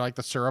just, like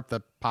the syrup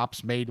that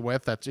Pop's made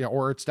with, that's,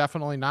 or it's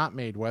definitely not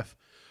made with,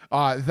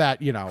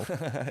 that, yeah.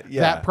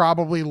 that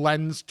probably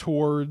lends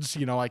towards,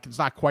 like it's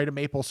not quite a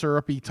maple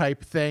syrupy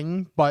type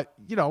thing, but,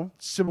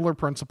 similar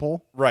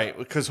principle. Right,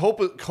 because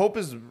Hope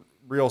is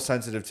real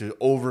sensitive to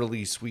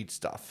overly sweet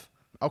stuff.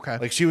 Okay.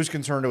 Like she was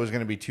concerned it was going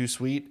to be too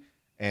sweet,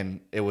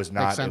 and it was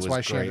not. Makes sense it was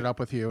why she great. ended up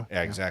with you.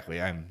 Yeah,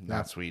 exactly. I'm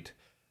not sweet.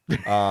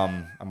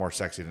 I'm more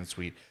sexy than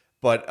sweet.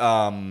 But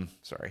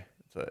sorry,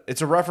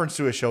 it's a reference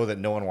to a show that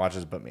no one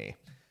watches but me.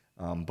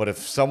 But if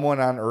someone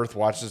on Earth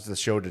watches the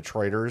show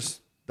Detroiters,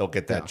 they'll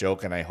get that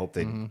joke, and I hope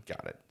they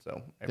got it.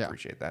 So I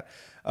appreciate that.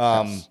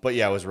 But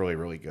yeah, it was really,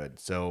 really good.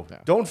 So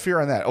don't fear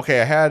on that. Okay,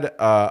 I had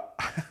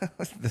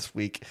this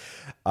week,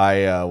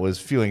 I was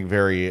feeling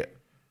very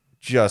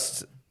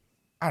just,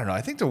 I don't know,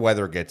 I think the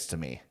weather gets to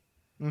me.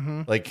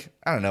 Like,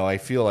 I don't know, I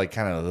feel like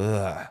kind of,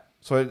 ugh.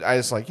 So I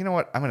was like, you know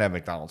what? I'm going to have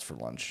McDonald's for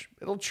lunch.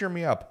 It'll cheer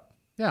me up.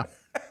 Yeah.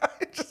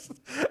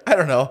 I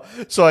don't know.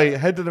 So I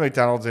head to the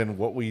McDonald's in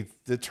what we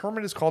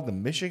determined is called the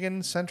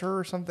Michigan Center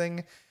or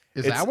something.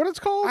 Is that what it's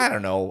called? I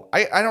don't know.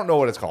 I don't know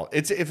what it's called.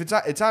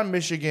 It's on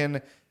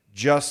Michigan,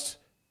 just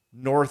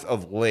north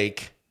of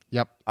Lake,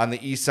 Yep. on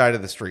the east side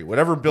of the street.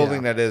 Whatever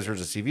building that is, there's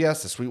a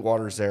CVS, the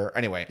Sweetwater's there.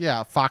 Anyway.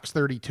 Yeah. Fox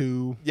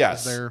 32.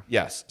 Yes. Is there.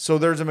 Yes. So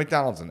there's a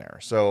McDonald's in there.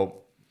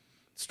 So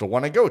it's the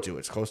one I go to.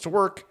 It's close to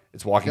work.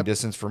 It's walking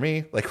distance for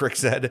me, like Rick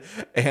said.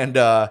 And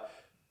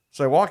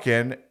so I walk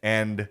in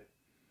and I'm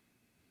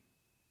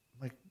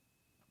like,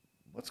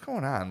 what's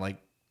going on? Like,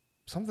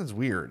 something's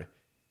weird.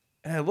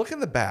 And I look in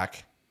the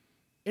back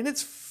and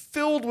it's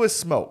filled with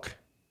smoke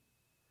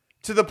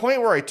to the point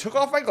where I took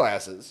off my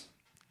glasses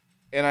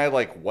and I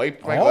like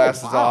wiped my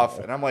glasses off.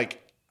 And I'm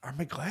like, are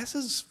my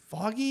glasses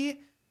foggy?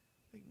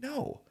 Like,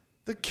 no,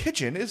 the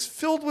kitchen is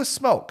filled with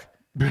smoke,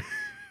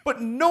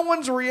 but no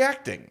one's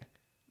reacting.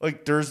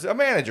 Like, there's a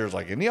manager's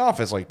like in the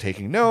office, like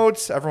taking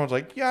notes. Everyone's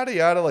like yada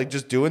yada, like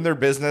just doing their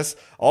business.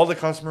 All the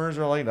customers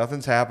are like,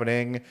 nothing's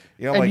happening.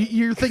 You know, And like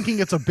you're thinking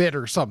it's a bit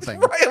or something.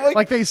 Right,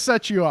 like- they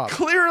set you up.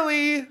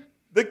 clearly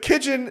the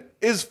kitchen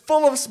is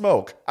full of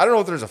smoke. I don't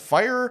know if there's a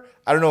fire.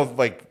 I don't know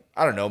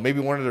if maybe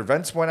one of their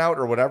vents went out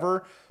or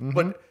whatever.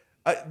 But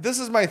this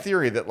is my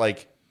theory that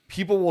like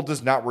people will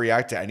just not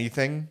react to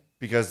anything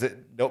because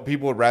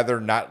people would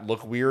rather not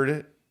look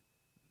weird.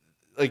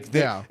 Like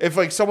if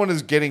like someone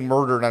is getting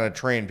murdered on a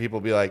train, people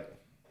will be like,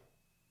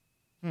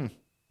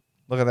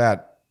 look at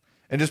that,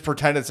 and just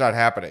pretend it's not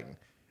happening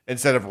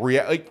instead of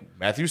like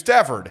Matthew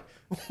Stafford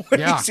when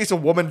he sees a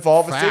woman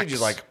fall off a stage,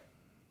 he's like,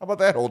 how about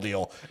that whole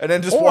deal, and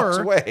then just walks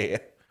away.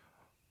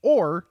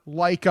 Or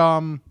like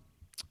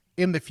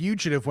in The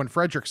Fugitive when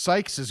Frederick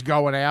Sykes is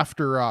going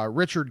after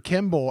Richard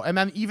Kimball, and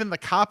then even the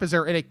cop is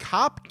there, and a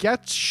cop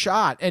gets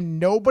shot, and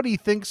nobody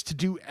thinks to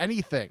do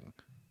anything.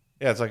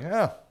 Yeah, it's like,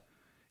 oh.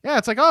 Yeah,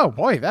 it's like, oh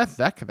boy,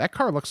 that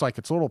car looks like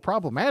it's a little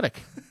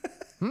problematic.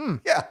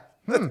 Yeah,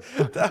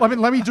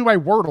 Let me do my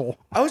Wordle.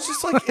 I was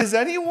just like, does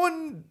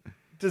anyone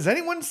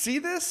see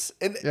this?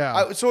 And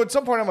Yeah. so at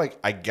some point I'm like,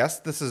 I guess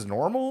this is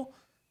normal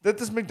that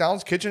this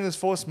McDonald's kitchen is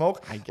full of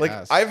smoke. I Like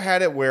guess. I've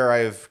had it where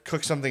I've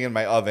cooked something in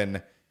my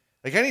oven.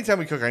 Like anytime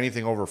we cook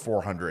anything over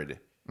 400,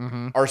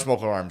 our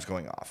smoke alarm's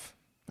going off.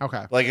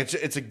 Okay. Like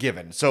it's a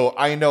given. So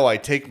I know I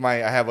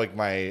have like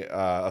my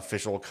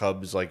official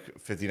Cubs like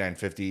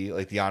 5950,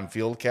 like the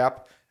on-field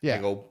cap. Yeah. I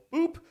go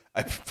boop.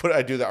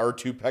 I do the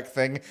R2 peck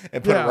thing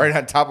and put Yeah. it right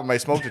on top of my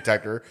smoke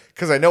detector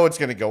because I know it's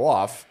going to go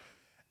off.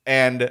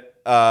 And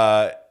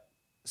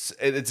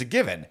it's a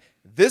given.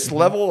 This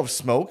level of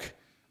smoke,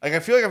 like I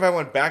feel like if I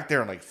went back there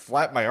and like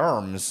flapped my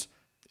arms,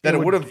 that it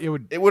would have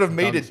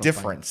made done a something.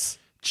 difference.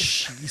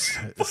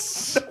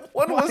 Jesus. No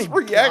one was My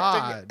reacting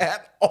God.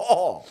 at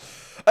all.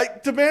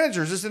 Like the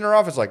manager's just in her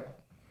office, like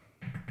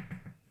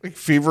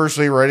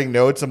feverishly writing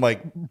notes. I'm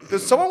like,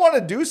 does someone want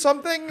to do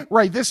something?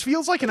 Right, this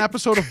feels like an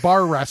episode of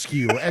Bar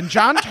Rescue, and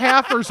John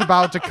Taffer's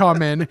about to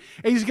come in, and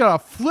he's gonna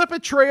flip a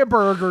tray of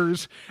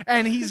burgers,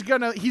 and he's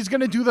gonna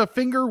do the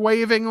finger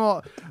waving,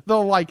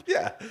 the like,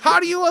 Yeah.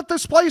 how do you let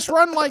this place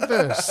run like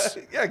this?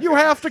 Yeah. You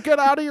have to get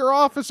out of your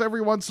office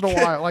every once in a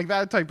while, like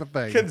that type of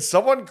thing. Can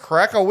someone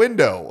crack a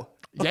window?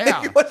 Yeah,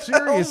 Like, what the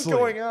hell's seriously.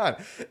 going on?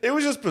 It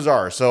was just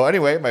bizarre. So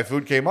anyway, my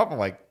food came up. I'm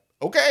like,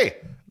 okay,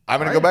 I'm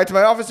gonna go Right. back to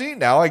my office and eat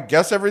now. I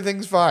guess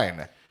everything's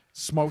fine.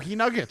 Smoky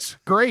nuggets,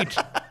 great.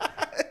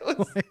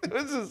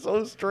 This is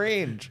so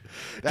strange.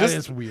 That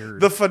is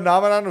weird. The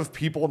phenomenon of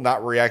people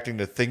not reacting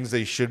to things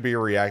they should be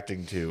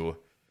reacting to.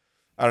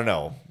 I don't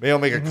know. Maybe I'll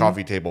make a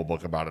coffee table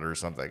book about it or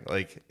something.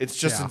 Like, it's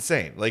just Yeah.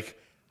 insane. Like,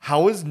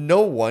 how is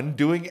no one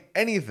doing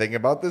anything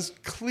about this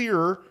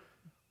clear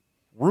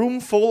room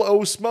full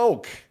of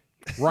smoke?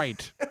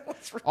 Right.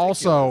 It's ridiculous.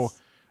 Also,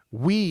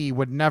 we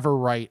would never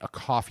write a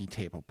coffee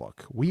table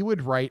book. We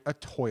would write a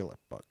toilet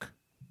book.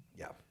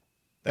 Yeah.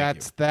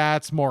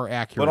 That's more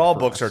accurate. But all for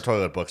books us. are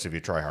toilet books if you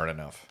try hard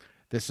enough.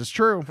 This is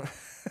true.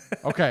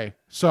 Okay,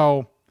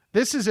 so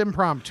this is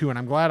impromptu, and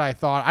I'm glad I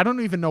thought. I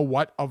don't even know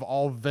what of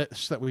all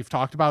this that we've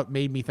talked about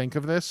made me think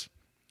of this.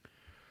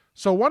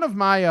 So one of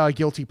my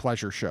guilty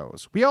pleasure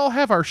shows. We all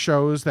have our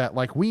shows that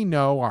like we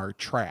know are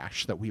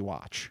trash that we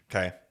watch.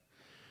 Okay.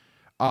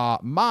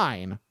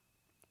 Mine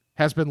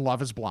has been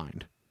Love is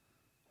Blind.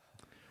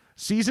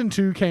 Season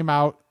 2 came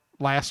out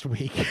last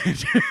week.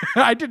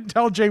 I didn't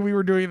tell Jay we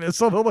were doing this.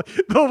 So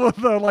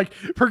the like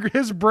for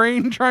his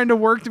brain trying to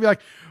work to be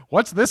like,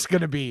 what's this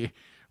going to be?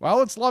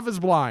 Well, it's Love is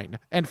Blind,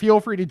 and feel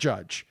free to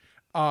judge.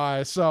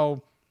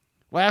 So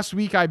last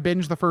week I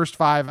binged the first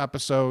 5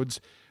 episodes.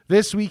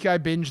 This week I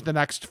binged the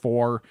next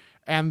 4,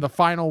 and the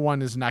final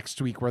one is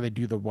next week where they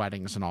do the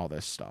weddings and all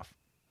this stuff.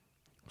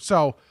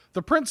 So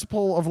the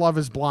principle of Love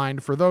is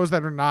Blind, for those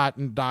that are not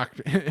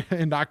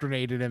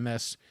indoctrinated in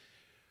this,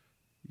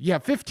 you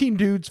have 15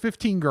 dudes,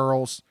 15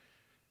 girls.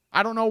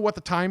 I don't know what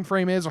the time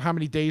frame is or how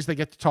many days they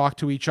get to talk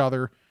to each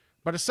other,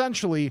 but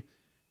essentially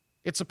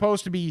it's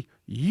supposed to be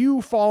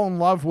you fall in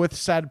love with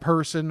said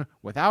person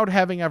without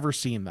having ever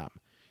seen them.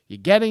 You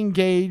get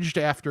engaged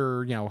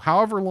after,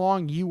 however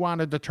long you want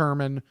to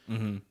determine.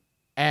 Mm-hmm.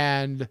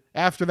 And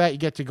after that, you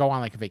get to go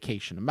on like a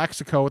vacation to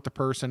Mexico with the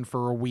person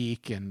for a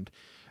week. And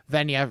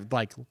then you have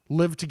like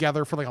live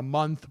together for like a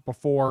month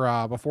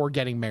before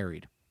getting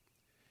married.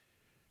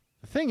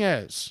 The thing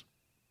is,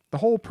 the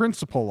whole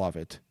principle of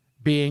it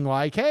being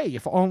like, hey, you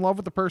fall in love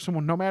with the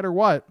person no matter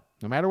what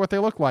they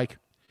look like.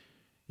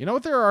 You know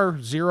what there are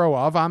 0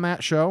 of on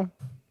that show?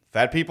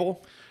 Fat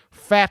people?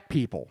 Fat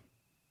people.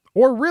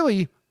 Or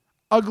really,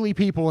 ugly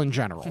people in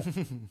general.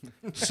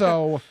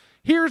 So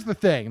here's the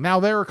thing. Now,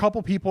 there are a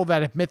couple people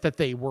that admit that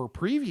they were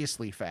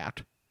previously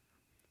fat.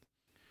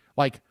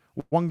 Like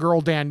one girl,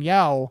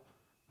 Danielle,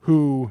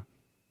 who,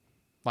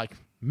 like,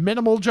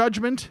 minimal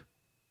judgment.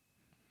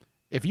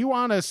 If you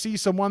want to see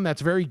someone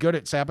that's very good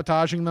at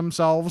sabotaging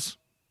themselves,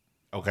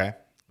 Okay.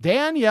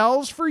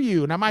 Danielle's for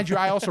you. Now, mind you,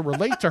 I also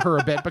relate to her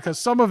a bit because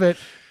some of it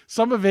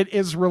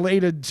is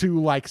related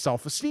to like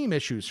self-esteem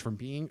issues from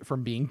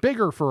being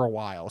bigger for a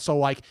while. So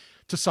like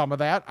to some of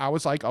that, I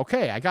was like,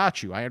 okay, I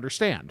got you. I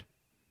understand.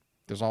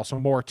 There's also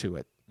more to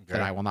it that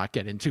Okay. I will not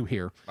get into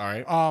here. All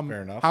right.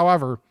 Fair enough.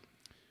 However,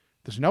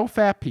 there's no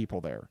fat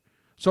people there.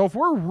 So if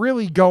we're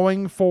really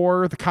going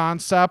for the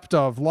concept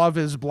of Love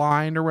is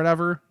Blind or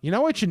whatever, you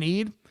know what you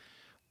need?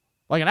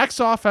 Like an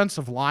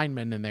ex-offensive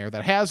lineman in there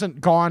that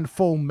hasn't gone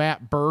full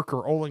Matt Burke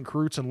or Olin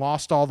Kreutz and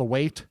lost all the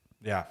weight.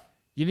 Yeah.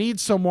 You need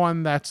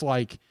someone that's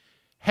like,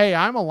 hey,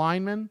 I'm a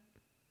lineman,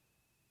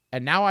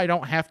 and now I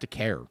don't have to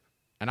care,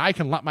 and I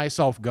can let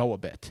myself go a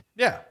bit.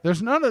 Yeah.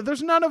 There's none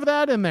of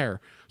that in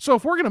there. So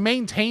if we're going to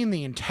maintain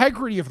the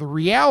integrity of the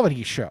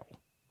reality show,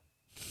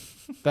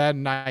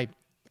 then I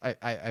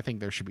think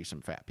there should be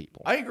some fat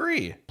people. I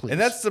agree. Please. And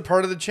that's the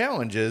part of the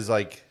challenge is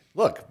like,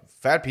 look,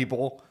 fat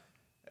people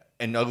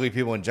and ugly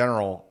people in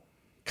general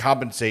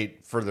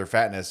compensate for their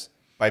fatness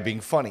by being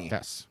funny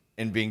Yes.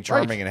 and being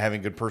charming and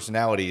having good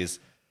personalities.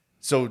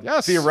 So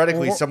Yes.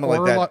 theoretically, someone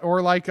like that.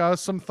 Or like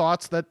some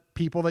thoughts that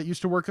people that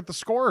used to work at the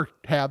Score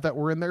had that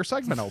were in their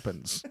segment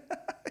opens.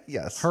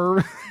 Yes.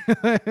 Her,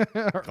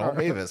 Call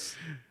Mavis.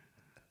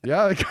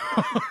 yeah,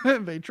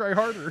 they try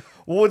harder.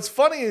 Well, it's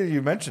funny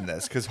you mentioned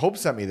this because Hope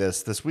sent me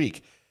this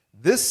week.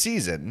 This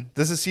season,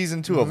 this is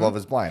season 2 of Love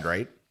is Blind,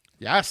 right?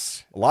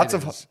 Yes, Lots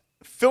it of is.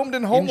 filmed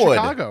in In Homewood.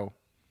 Chicago.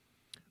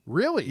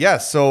 Really?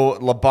 Yes. So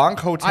La Banque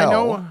Hotel I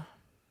know.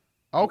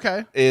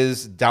 Okay.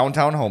 is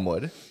downtown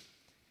Homewood,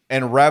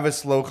 and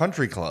Ravislow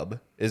Country Club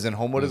is in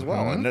Homewood as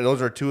well. And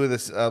those are two of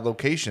the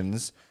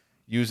locations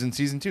used in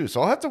season 2.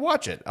 So I'll have to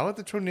watch it. I'll have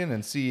to tune in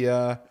and see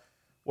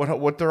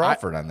what they're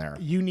offered on there.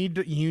 You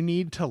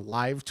need to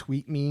live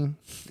tweet me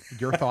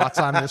your thoughts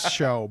on this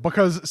show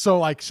because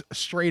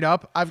straight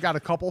up, I've got a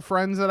couple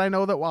friends that I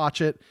know that watch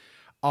it,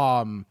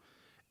 and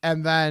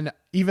then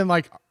even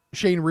like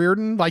Shane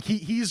Reardon, like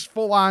he's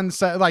full on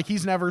set, like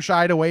he's never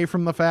shied away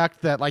from the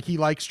fact that like he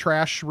likes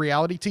trash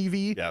reality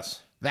TV.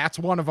 Yes. That's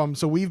one of them.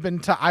 So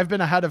I've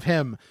been ahead of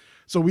him.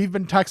 So we've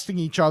been texting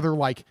each other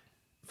like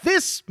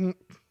this,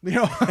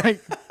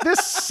 like this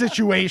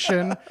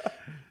situation.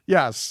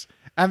 Yes.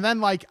 And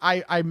then like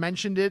I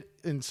mentioned it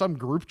in some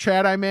group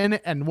chat I'm in,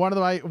 and one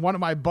of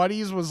my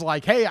buddies was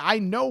like, "Hey, I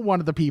know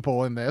one of the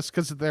people in this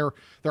because they're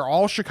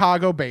all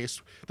Chicago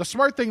based. The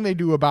smart thing they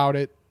do about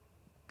it,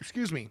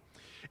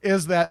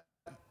 is that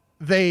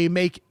they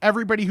make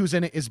everybody who's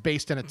in it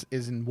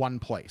is in one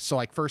place. So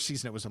like first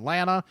season it was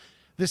Atlanta,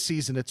 this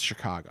season it's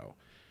Chicago.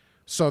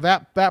 So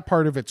that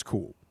part of it's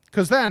cool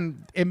because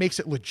then it makes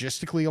it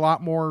logistically a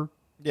lot more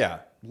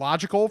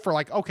logical for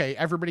like, okay,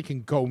 everybody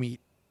can go meet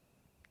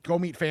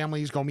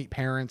families, go meet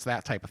parents,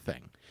 that type of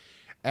thing.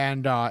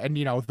 And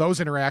those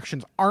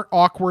interactions aren't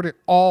awkward at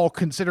all,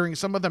 considering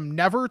some of them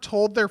never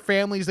told their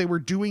families they were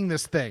doing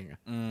this thing.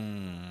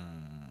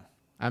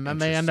 And then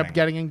they end up Interesting.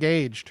 getting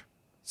engaged.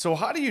 So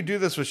how do you do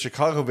this with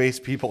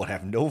Chicago-based people and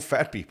have no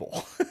fat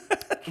people?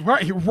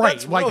 Right.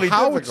 That's like really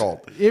how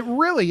difficult. it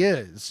really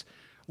is.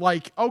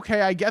 Like,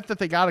 okay, I get that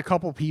they got a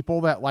couple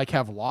people that like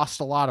have lost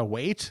a lot of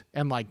weight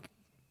and like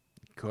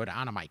good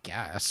on them, I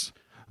guess.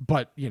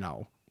 But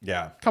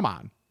Yeah. come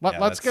on. Yeah,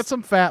 Let's get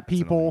some fat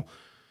people.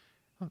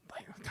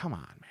 Come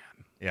on,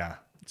 man. Yeah.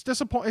 It's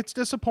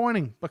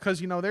disappointing because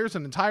there's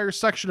an entire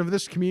section of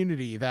this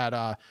community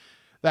that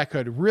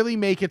could really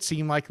make it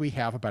seem like we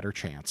have a better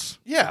chance.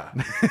 Yeah.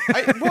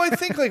 I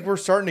think like we're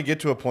starting to get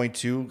to a point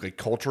too, like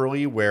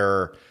culturally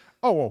where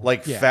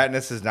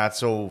fatness is not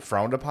so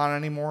frowned upon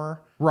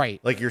anymore.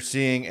 Right. Like you're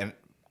seeing, and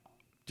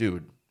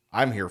dude,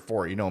 I'm here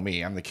for it. You know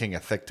me. I'm the king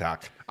of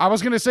TikTok. I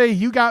was going to say,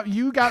 you got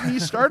me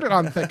started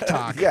on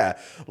TikTok. Yeah.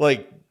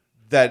 Like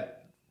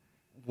that,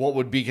 what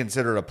would be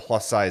considered a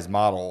plus size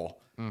model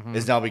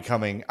is now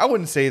becoming, I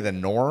wouldn't say the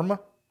norm,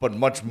 but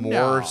much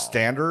more No.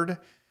 standard.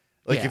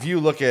 Like Yeah. if you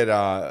look at,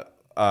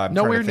 I'm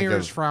Nowhere trying to think near of-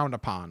 as frowned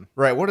upon.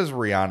 Right. What is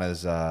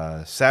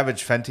Rihanna's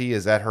Savage Fenty?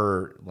 Is that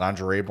her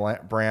lingerie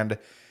brand?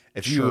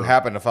 If you Sure.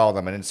 happen to follow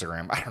them on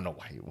Instagram, I don't know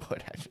why you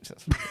would,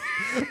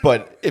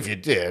 but if you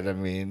did, I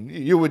mean,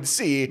 you would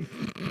see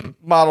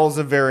models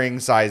of varying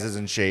sizes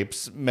and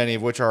shapes, many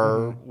of which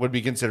are would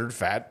be considered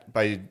fat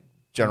by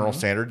general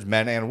standards,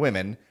 men and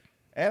women,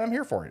 and I'm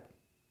here for it.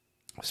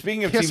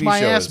 Speaking of Kiss TV my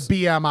shows, ass,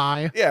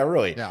 BMI. yeah,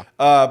 really. Yeah.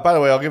 By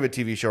the way, I'll give a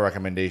TV show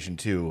recommendation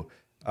too,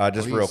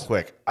 just real Please.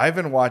 quick. I've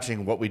been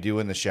watching What We Do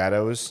in the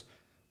Shadows,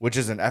 which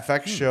is an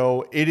FX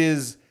show. It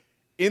is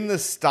in the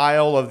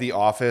style of The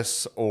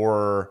Office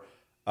or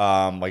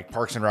like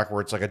Parks and Rec,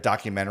 where it's like a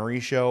documentary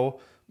show,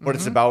 but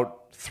it's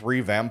about 3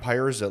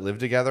 vampires that live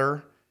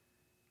together.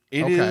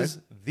 It is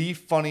the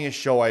funniest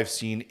show I've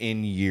seen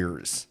in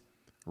years.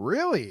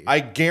 Really?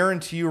 I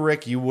guarantee you,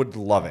 Rick, you would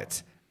love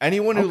it.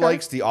 Anyone who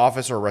likes The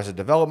Office or Arrested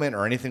Development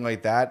or anything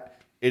like that,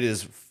 it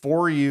is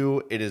for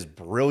you. It is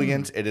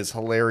brilliant. It is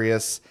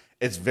hilarious.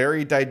 It's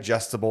very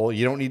digestible.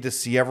 You don't need to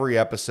see every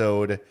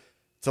episode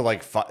to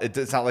like.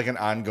 It's not like an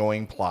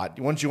ongoing plot.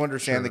 Once you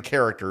understand the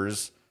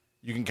characters,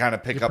 you can kind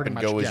of pick up pretty and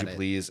much go as get you it.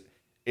 please.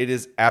 It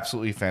is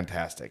absolutely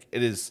fantastic.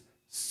 It is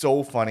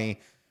so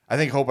funny. I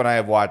think Hope and I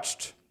have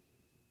watched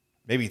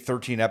maybe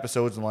 13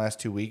 episodes in the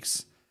last 2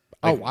 weeks.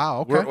 Oh,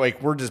 wow. Okay.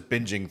 We're just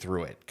binging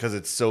through it because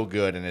it's so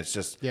good, and it's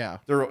just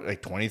they're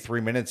like 23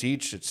 minutes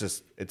each.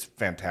 It's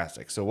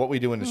fantastic. So What We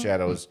Do in the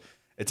Shadows,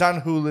 it's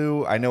on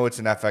Hulu. I know it's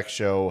an FX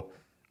show,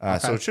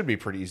 so it should be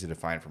pretty easy to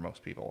find for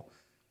most people.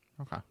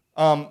 Okay.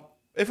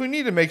 If we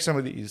need to make some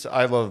of these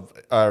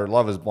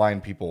Love is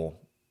Blind people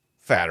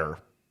fatter,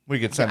 we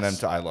could send them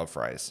to I Love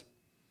Fries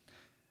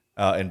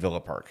in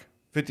Villa Park,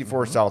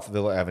 54 South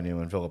Villa Avenue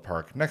in Villa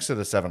Park, next to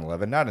the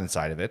 7-Eleven, not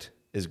inside of it,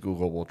 as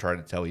Google will try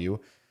to tell you.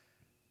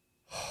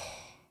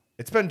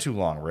 It's been too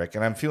long, Rick,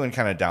 and I'm feeling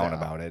kind of down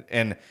about it.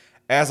 And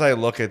as I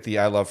look at the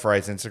I Love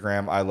Fries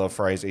Instagram, I Love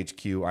Fries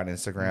HQ on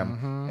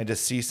Instagram, and to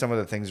see some of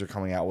the things they're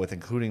coming out with,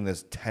 including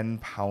this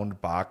 10-pound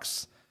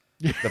box,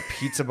 the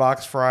pizza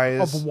box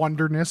fries. Of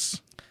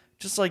wonderness.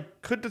 Just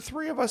like, could the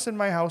 3 of us in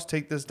my house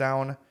take this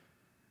down?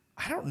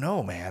 I don't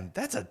know, man.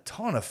 That's a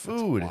ton of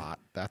food.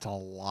 That's a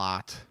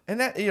lot. And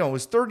that, it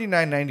was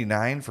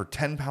 $39.99 for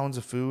 10 pounds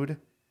of food.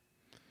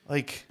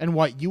 Like, And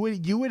what you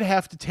would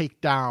have to take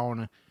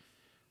down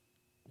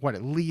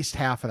at least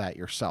half of that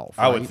yourself.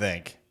 I would right?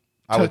 think.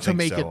 I would to think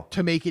make so. it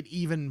to make it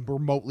even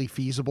remotely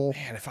feasible.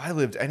 Man, if I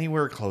lived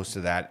anywhere close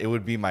to that, it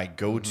would be my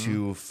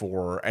go-to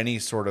for any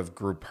sort of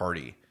group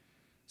party.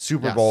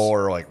 Super Yes. Bowl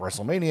or like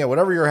WrestleMania,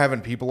 whatever you're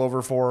having people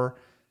over for,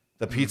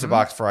 the pizza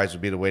box fries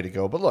would be the way to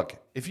go. But look,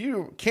 if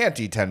you can't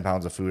eat 10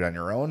 pounds of food on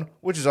your own,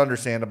 which is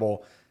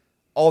understandable,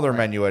 all their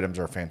menu items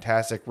are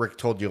fantastic. Rick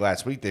told you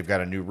last week they've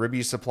got a new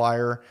ribby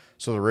supplier,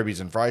 so the ribbies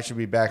and fries should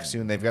be back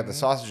soon. They've got the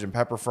sausage and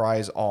pepper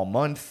fries all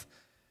month.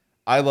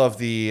 I love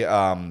the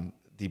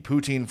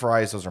poutine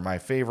fries. Those are my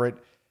favorite.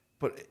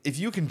 But if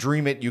you can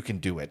dream it, you can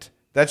do it.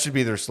 That should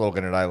be their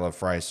slogan at I Love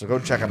Fries. So go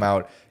check them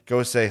out.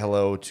 Go say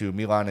hello to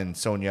Milan and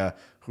Sonia,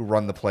 who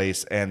run the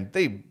place, and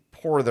they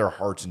pour their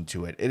hearts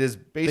into it. It is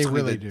basically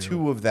really the do.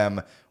 two of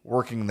them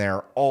working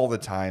there all the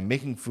time,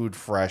 making food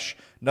fresh.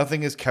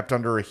 Nothing is kept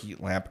under a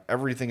heat lamp.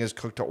 Everything is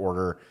cooked to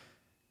order.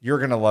 You're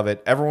going to love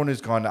it. Everyone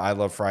who's gone to I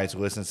Love Fries who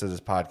listens to this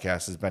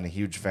podcast has been a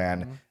huge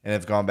fan and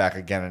have gone back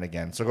again and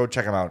again. So go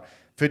check them out.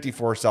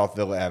 54 South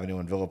Villa Avenue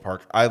in Villa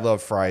Park. I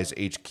Love Fries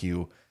HQ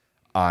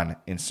on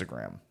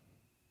Instagram.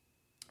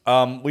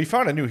 We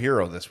found a new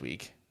hero this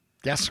week.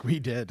 Yes, we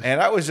did. And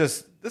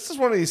this is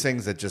one of these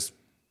things that just,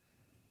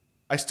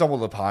 I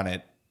stumbled upon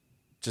it,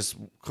 just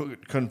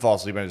couldn't fall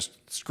asleep. I was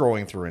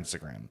scrolling through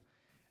Instagram.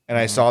 And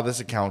I saw this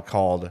account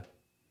called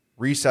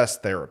Recess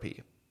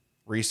Therapy.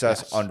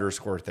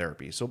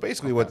 Recess_therapy. So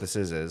basically what this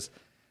is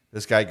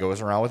this guy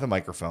goes around with a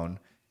microphone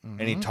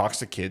and he talks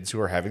to kids who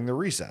are having their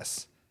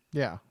recess.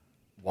 Yeah.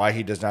 Why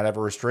he does not have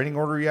a restraining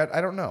order yet,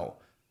 I don't know.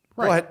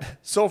 Right. But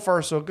so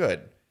far, so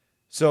good.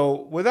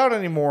 So without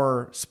any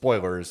more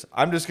spoilers,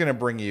 I'm just going to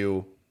bring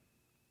you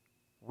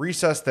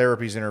Recess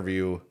Therapy's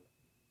interview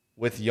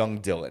with young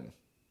Dylan.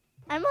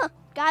 I'm a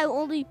guy who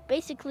only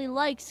basically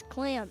likes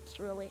clams,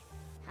 really.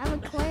 I'm a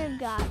clam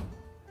guy.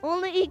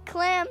 Only eat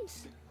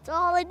clams. That's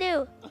all I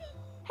do.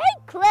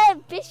 Hey,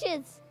 clam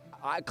fishes!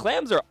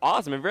 Clams are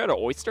awesome. Have you ever had an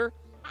oyster?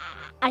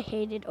 I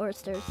hated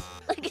oysters.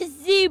 Like a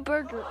Z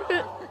burger.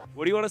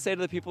 What do you want to say to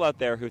the people out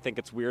there who think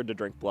it's weird to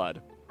drink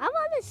blood? I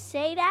want to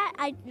say that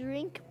I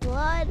drink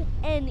blood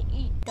and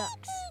eat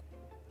ducks.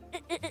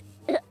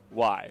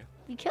 Why?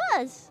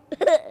 Because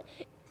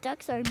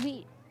ducks are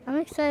meat. I'm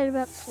excited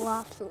about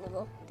sloths a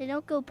little. They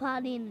don't go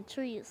potty in the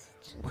trees.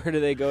 Where do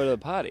they go to the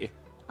potty?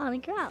 On the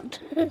ground.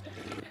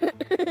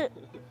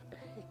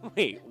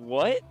 Wait,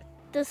 what?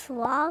 The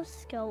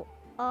sloths go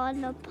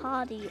on the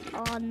potty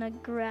on the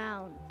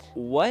ground.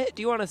 What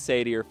do you want to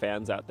say to your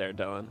fans out there,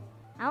 Dylan?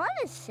 I want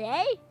to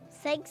say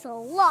thanks a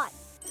lot.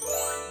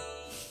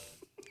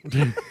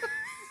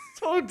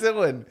 So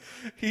Dylan,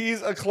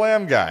 he's a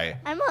clam guy.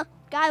 I'm a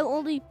guy who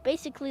only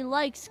basically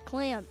likes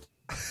clams.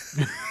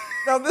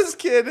 Now this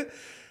kid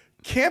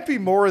can't be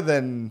more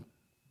than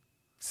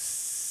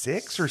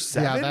 6 or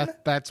 7. Yeah,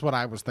 that's what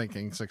I was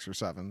thinking, 6 or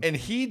 7. And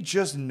he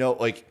just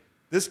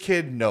this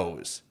kid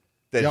knows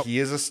that Yep. he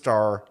is a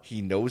star.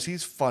 He knows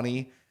he's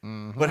funny.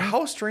 But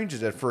how strange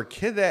is it for a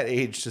kid that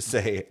age to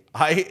say,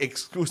 I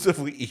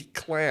exclusively eat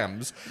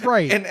clams?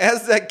 Right. And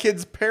as that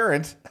kid's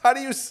parent, how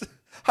do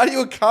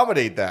you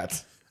accommodate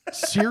that?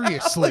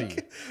 Seriously.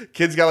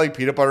 Kid's got like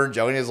peanut butter and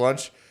jelly in his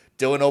lunch.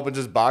 Dylan opens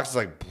his box, it's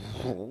like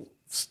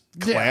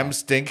clam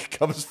stink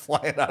comes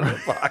flying out of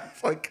the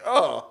box. Like,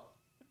 oh,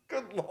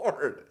 good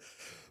Lord.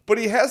 But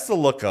he has the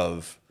look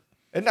of,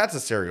 and that's a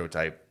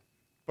stereotype,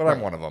 but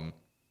I'm one of them.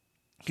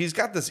 He's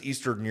got this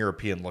Eastern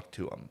European look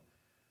to him.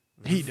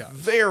 He does.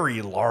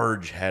 Very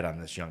large head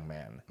on this young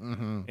man.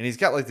 And he's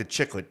got like the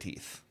chiclet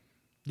teeth,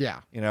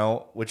 Yeah.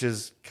 which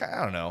is,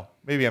 I don't know.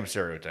 Maybe I'm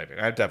stereotyping.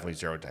 I'm definitely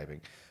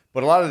stereotyping.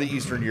 But a lot of the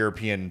Eastern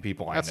European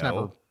people That's I know,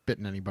 never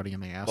bitten anybody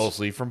in the ass.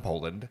 mostly from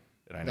Poland,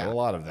 and I know Yeah. a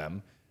lot of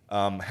them,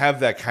 have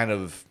that kind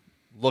of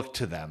look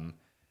to them.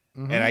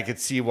 And I could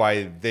see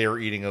why they're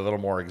eating a little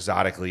more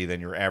exotically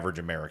than your average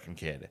American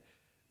kid.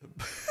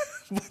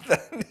 But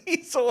then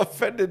he's so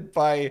offended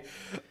by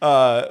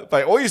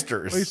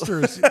oysters.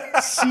 Oysters.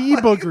 Sea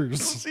boogers.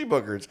 Sea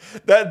boogers.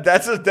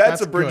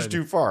 That's a bridge good.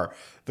 too far.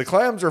 The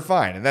clams are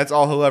fine, and that's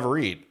all he'll ever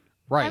eat.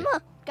 Right. I'm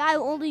a guy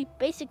who only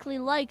basically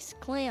likes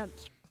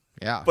clams.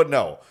 Yeah. But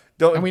no,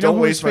 don't And we know don't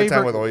who waste his my time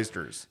favorite- with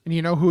oysters. And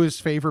you know who his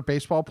favorite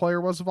baseball player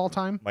was of all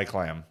time? My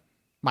clam.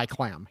 My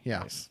clam. Yeah.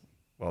 Nice.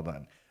 Well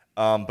done.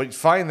 But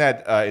find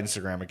that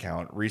Instagram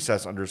account,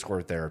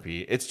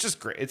 recess_therapy. It's just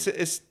great.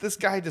 It's this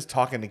guy just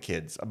talking to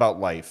kids about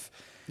life.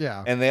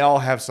 Yeah. And they all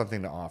have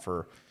something to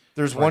offer.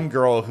 There's one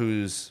girl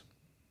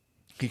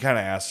he kind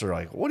of asks her,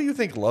 like, what do you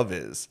think love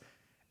is?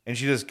 And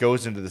she just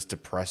goes into this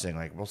depressing,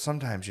 like, well,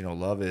 sometimes,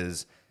 love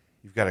is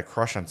you've got a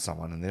crush on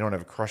someone and they don't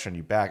have a crush on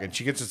you back. And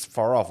she gets this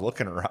far off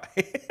look in her eye.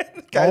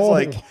 The guy's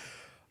like,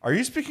 are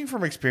you speaking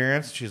from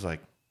experience? She's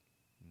like,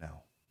 no,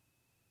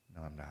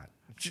 I'm not.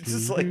 She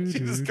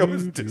just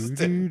goes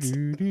distant.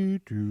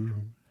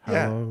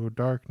 Yeah. Hello,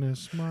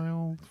 darkness, my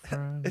old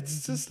friend.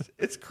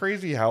 It's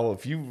crazy how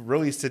if you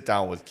really sit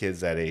down with kids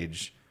that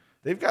age,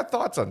 they've got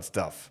thoughts on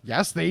stuff.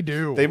 Yes, they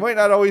do. They might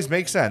not always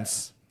make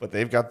sense, but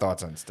they've got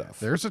thoughts on stuff.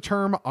 There's a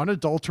term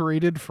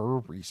unadulterated for a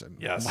reason.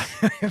 Yes.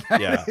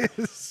 Yeah.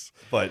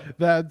 But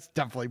That's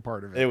definitely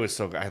part of it it. was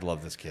so good. I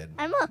love this kid.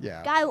 I'm a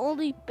Yeah. guy who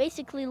only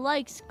basically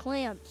likes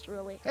clams,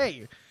 really.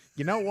 Hey,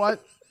 you know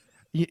what?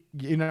 You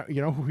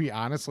know who he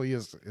honestly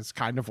is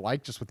kind of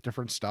like, just with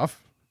different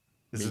stuff.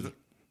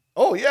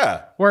 Oh,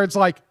 yeah. Where it's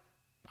like,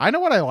 I know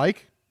what I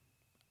like,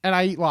 and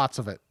I eat lots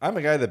of it. I'm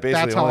a guy that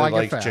basically That's how only I get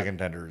likes fat. chicken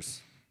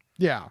tenders.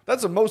 Yeah,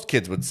 That's what most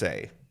kids would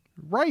say.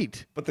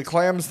 right. But the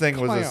clams thing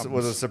was a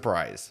Clams.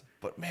 surprise.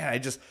 But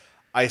man,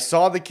 I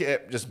saw the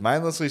kid just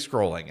mindlessly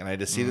scrolling, and I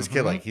just see this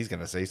kid like he's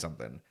gonna say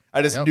something.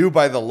 I just knew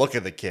by the look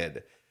of the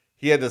kid.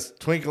 He had this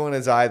twinkle in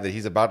his eye that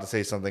he's about to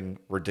say something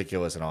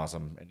ridiculous and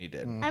awesome, and he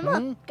did. I'm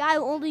a guy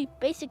who only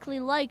basically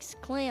likes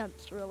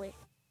clams, really.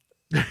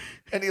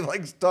 And he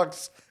likes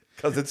ducks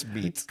because it's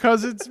meat.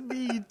 Because it's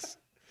meat.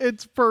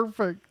 It's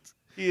perfect.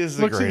 He is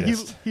the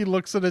greatest. He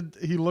looks at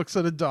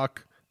a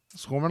duck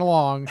swimming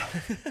along,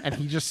 and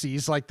he just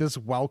sees like this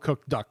well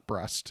cooked duck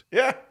breast.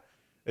 Yeah,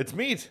 it's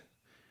meat.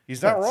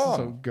 He's not That's wrong.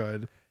 So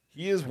good.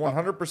 He is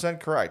 100%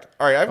 correct.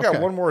 All right, I've got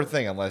Okay. one more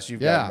thing, unless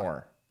you've Yeah. got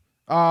more.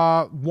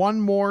 One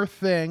more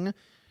thing.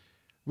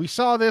 We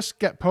saw this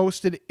get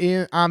posted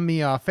on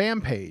the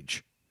fan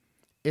page.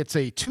 It's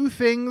a 2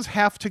 things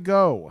have to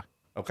go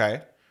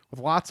Okay. with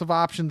lots of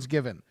options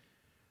given.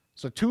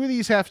 So 2 of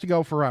these have to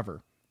go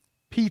forever.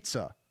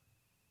 Pizza,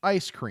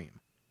 ice cream,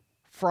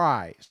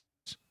 fries,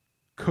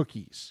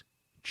 cookies,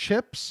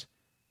 chips,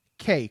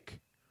 cake,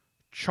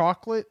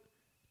 chocolate,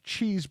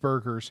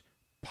 cheeseburgers,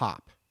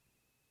 pop.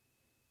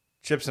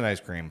 Chips and ice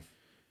cream.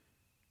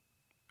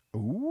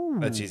 Ooh.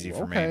 That's easy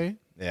for okay. me.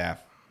 Yeah.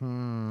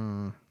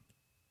 For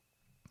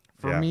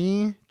Yeah.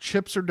 me,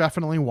 chips are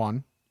definitely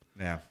one.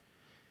 Yeah.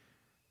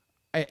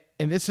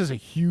 And this is a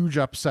huge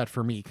upset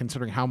for me,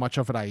 considering how much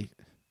of it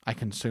I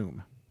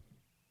consume.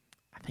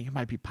 I think it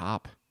might be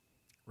pop.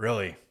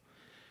 Really?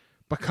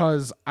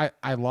 Because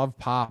I love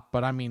pop,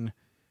 but I mean,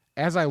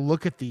 as I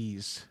look at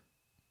these,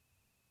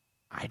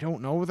 I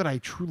don't know that I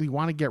truly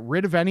want to get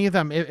rid of any of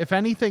them. If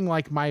anything,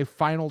 like my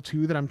final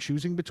 2 that I'm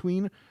choosing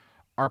between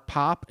are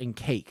pop and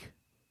cake.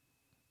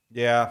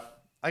 Yeah.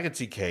 I could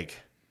see cake.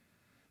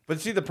 But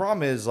see, the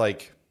problem is,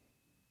 like,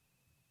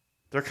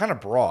 they're kind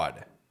of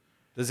broad.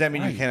 Does that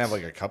mean you can't have,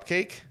 like, a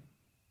cupcake?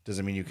 Does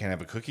it mean you can't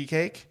have a cookie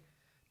cake?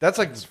 That's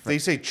like, they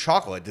say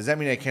chocolate. Does that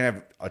mean I can't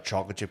have a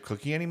chocolate chip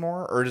cookie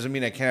anymore? Or does it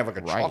mean I can't have,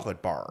 like, a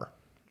chocolate bar?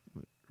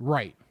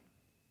 Right.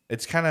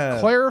 It's kind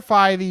of...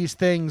 Clarify these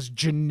things,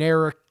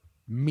 generic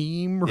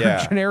meme or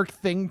Yeah. generic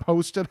thing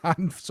posted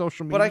on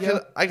social media.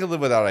 But I could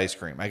live without ice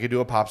cream. I could do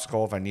a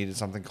popsicle if I needed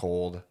something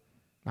cold.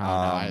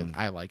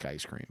 I like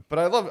ice cream. But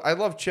I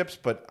love chips,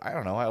 but I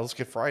don't know. I'll just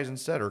get fries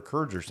instead, or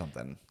curds or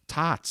something.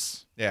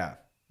 Tots. Yeah.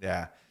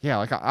 Yeah. Yeah,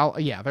 like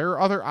there are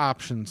other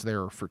options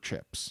there for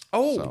chips.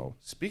 Oh, So,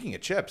 speaking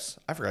of chips,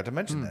 I forgot to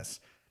mention this.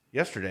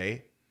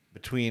 Yesterday,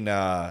 between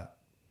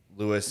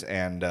Lewis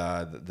and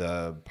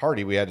the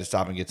party, we had to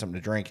stop and get something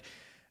to drink.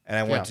 And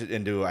I went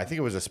into, I think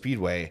it was a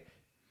Speedway,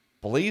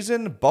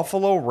 Blazing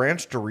Buffalo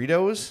Ranch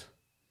Doritos.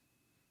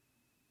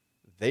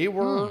 They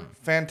were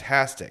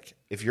fantastic.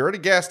 If you're at a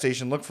gas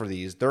station, look for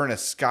these. They're in a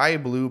sky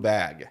blue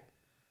bag.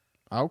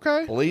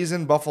 okay.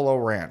 Blazing Buffalo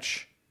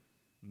Ranch.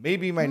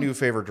 Maybe my new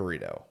favorite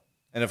Dorito.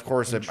 And of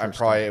course,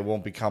 it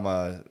won't become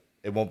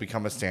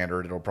a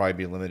standard. It'll probably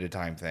be a limited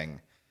time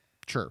thing.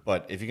 Sure.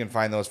 But if you can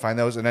find those, find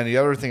those. And then the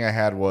other thing I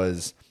had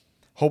was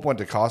Hope went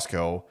to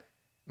Costco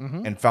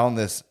and found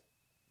this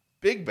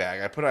big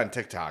bag. I put it on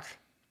TikTok,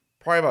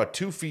 probably about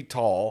 2 feet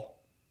tall,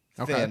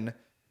 thin,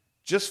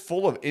 just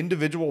full of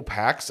individual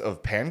packs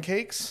of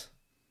pancakes.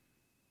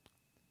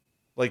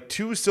 Like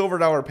 2 silver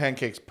dollar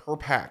pancakes per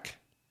pack.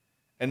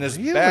 And this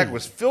bag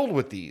was filled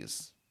with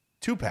these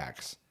 2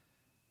 packs.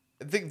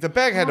 I think the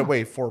bag had to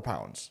weigh 4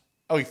 pounds.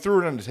 Oh, he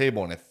threw it on the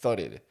table and it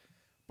thudded.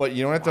 But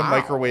you don't have to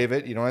microwave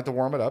it. You don't have to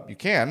warm it up. You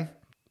can.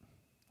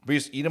 But you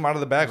just eat them out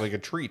of the bag like a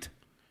treat.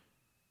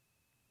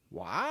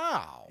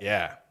 Wow.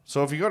 Yeah.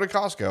 So if you go to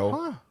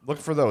Costco, look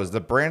for those. The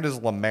brand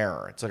is La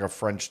Mer. It's like a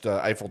French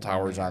Eiffel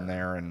Tower's on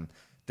there. And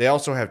they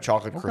also have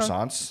chocolate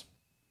croissants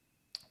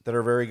that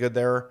are very good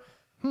there.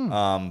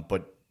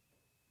 But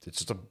it's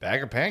just a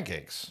bag of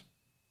pancakes.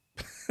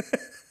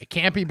 It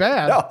can't be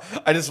bad. No,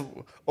 I just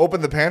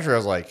opened the pantry. I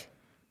was like,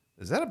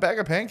 is that a bag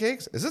of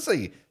pancakes? Is this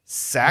a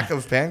sack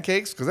of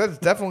pancakes? Because that's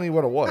definitely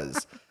what it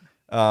was.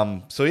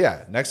 So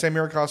yeah, next time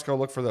you're at Costco,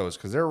 look for those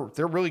because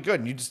they're really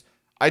good. And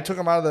I took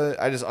them out of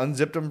I just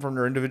unzipped them from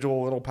their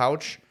individual little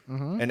pouch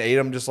and ate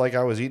them just like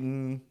I was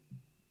eating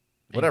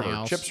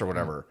whatever, chips or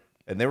whatever.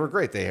 And they were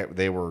great.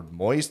 They were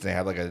moist. They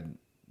had like a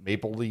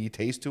maple-y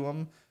taste to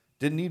them.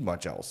 Didn't need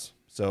much else.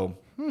 So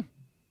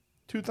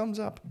 2 thumbs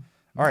up.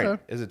 All right.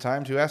 Is it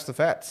time to ask the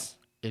Fats?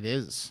 It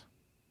is.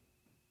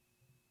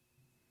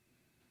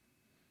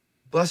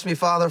 Bless me,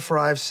 Father, for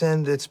I've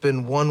sinned. It's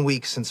been 1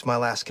 week since my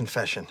last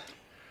confession.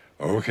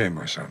 Okay,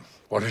 my son.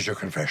 What is your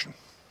confession?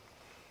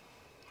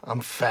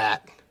 I'm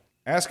fat.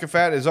 Ask a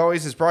Fat, as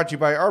always, is brought to you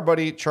by our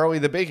buddy Charlie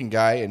the Bacon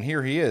Guy, and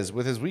here he is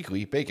with his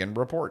weekly bacon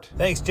report.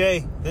 Thanks,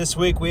 Jay. This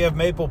week we have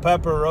maple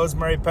pepper,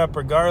 rosemary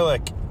pepper,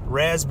 garlic,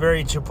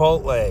 raspberry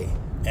chipotle,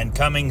 And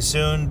coming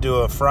soon to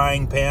a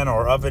frying pan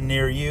or oven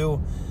near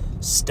you,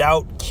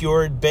 stout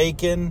cured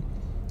bacon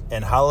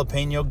and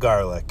jalapeno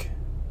garlic.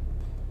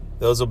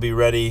 Those will be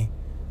ready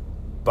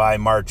by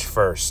March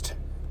 1st.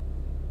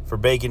 For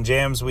bacon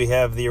jams, we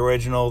have the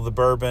original, the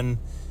bourbon,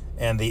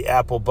 and the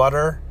apple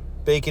butter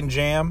bacon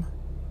jam.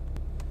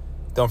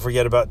 Don't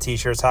forget about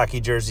t-shirts,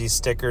 hockey jerseys,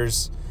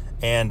 stickers,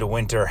 and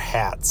winter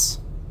hats.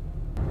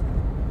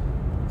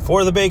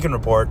 For the Bacon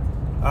Report,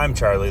 I'm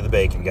Charlie the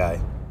Bacon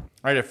Guy.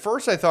 All right, at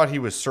first I thought he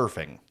was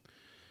surfing.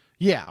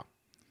 Yeah.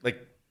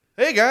 Like,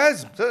 hey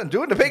guys, I'm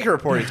doing the Bacon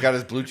Report. He's got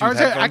his Bluetooth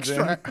headphones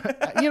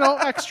in.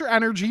 Extra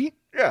energy.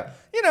 Yeah,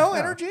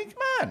 energy.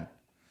 Come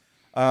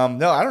on.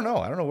 No, I don't know.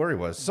 I don't know where he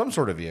was. Some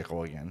sort of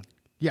vehicle again.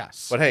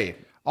 Yes. But hey.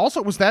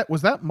 Also, was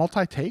that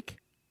multi-take?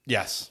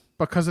 Yes.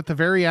 Because at the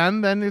very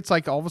end, then it's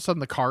like all of a sudden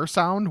the car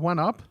sound went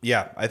up.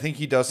 Yeah, I think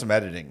he does some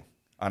editing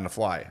on the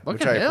fly,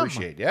 which I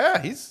appreciate.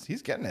 Yeah, he's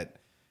getting it.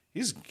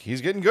 He's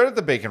getting good at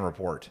the Bacon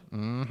Report.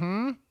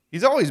 Mm-hmm.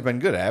 He's always been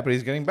good at it, but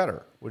he's getting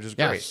better, which is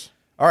great. Yes.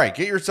 All right,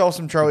 get yourself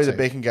some Charlie the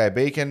Bacon Guy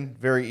bacon.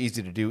 Very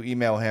easy to do.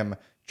 Email him,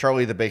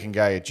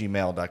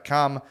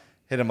 charliethebaconguy@gmail.com.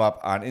 Hit him up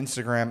on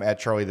Instagram at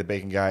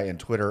charliethebaconguy and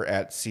Twitter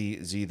at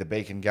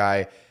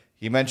czthebaconguy.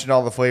 He mentioned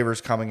all the flavors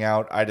coming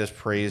out. I just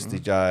praised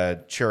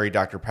the cherry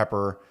Dr.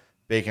 Pepper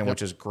bacon,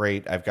 which is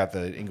great. I've got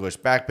the English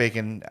back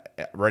bacon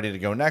ready to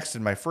go next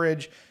in my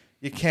fridge.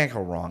 You can't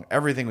go wrong.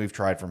 Everything we've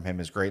tried from him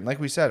is great. And like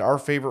we said, our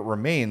favorite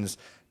remains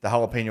the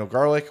jalapeno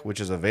garlic,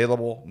 which is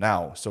available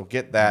now. So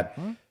get that.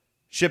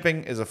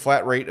 Shipping is a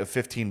flat rate of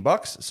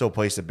 $15, so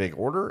place a big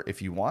order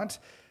if you want.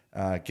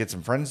 Get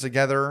some friends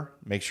together.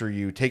 Make sure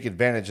you take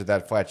advantage of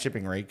that flat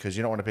shipping rate because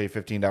you don't want to pay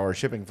 $15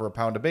 shipping for a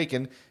pound of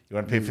bacon. You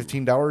want to pay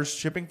 $15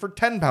 shipping for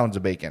 10 pounds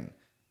of bacon.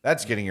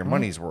 That's getting your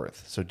money's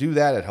worth. So do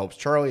that. It helps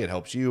Charlie. It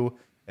helps you.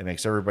 It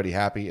makes everybody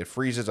happy. It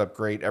freezes up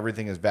great.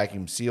 Everything is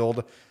vacuum sealed.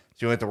 So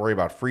you don't have to worry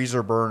about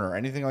freezer burn or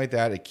anything like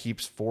that. It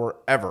keeps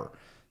forever.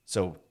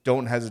 So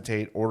don't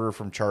hesitate. Order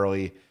from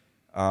Charlie.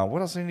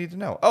 What else do you need to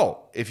know?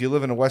 Oh, if you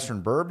live in the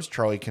Western Burbs,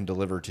 Charlie can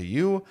deliver to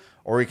you,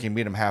 or you can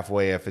meet him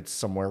halfway if it's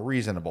somewhere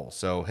reasonable.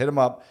 So hit him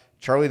up,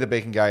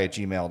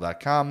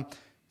 charliethebaconguy@gmail.com,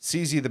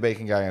 CZ the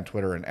Bacon Guy on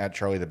Twitter, and at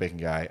Charlie the Bacon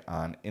Guy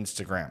on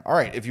Instagram. All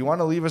right, if you want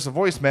to leave us a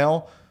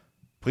voicemail,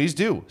 please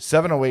do.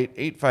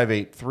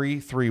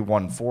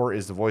 708-858-3314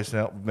 is the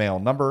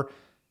voicemail number.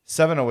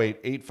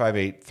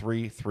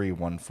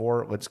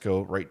 708-858-3314. Let's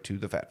go right to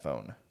the fat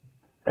phone.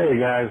 Hey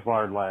guys,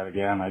 Lard Lad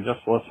again. I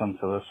just listened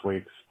to this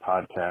week's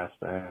podcast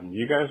and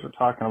you guys were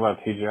talking about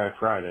TGI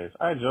Fridays.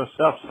 I just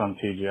stuffed some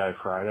TGI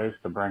Fridays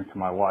to bring to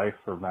my wife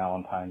for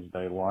Valentine's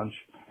Day lunch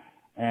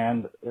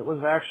and it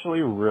was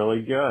actually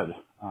really good.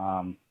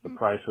 The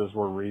prices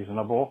were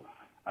reasonable.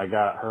 I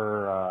got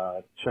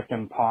her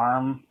chicken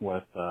parm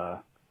with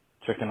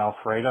chicken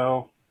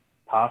Alfredo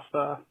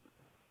pasta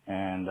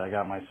and I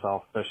got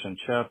myself fish and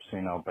chips,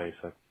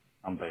 basic.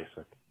 I'm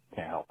basic.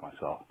 Can't help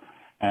myself.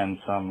 And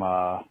some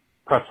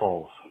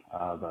pretzels,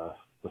 the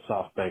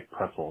soft-baked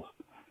pretzels.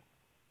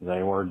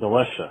 They were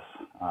delicious.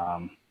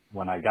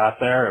 When I got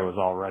there, it was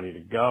all ready to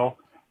go.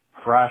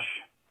 Fresh,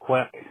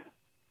 quick.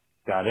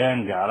 Got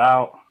in, got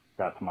out,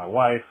 got to my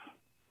wife,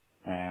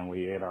 and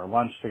we ate our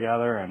lunch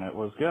together, and it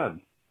was good.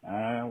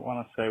 I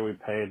want to say we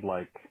paid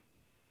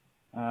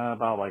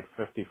about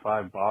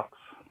 $55.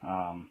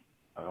 I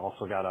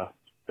also got a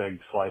big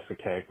slice of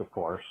cake, of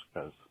course,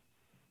 because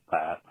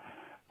that,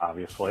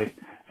 obviously.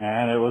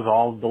 And it was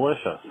all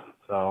delicious.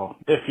 So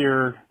if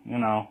you're,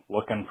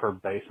 looking for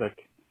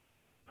basic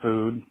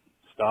food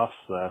stuffs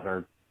that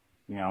are,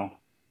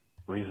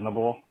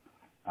 reasonable,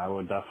 I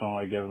would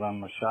definitely give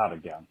them a shot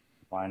again.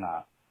 Why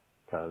not?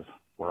 Because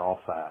we're all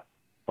fat.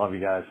 Love you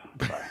guys.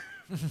 Bye.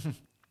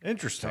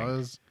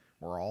 Interesting.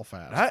 We're all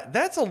fat.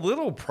 That's a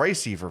little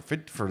pricey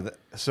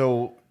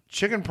so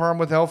chicken parm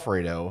with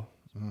Alfredo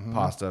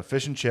pasta,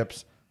 fish and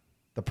chips,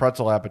 the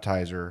pretzel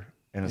appetizer,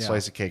 and a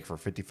slice of cake for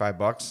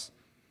 $55.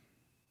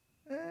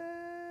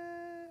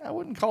 I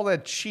wouldn't call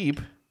that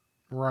cheap.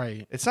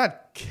 Right. It's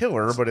not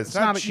killer, but it's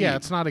not cheap. Yeah,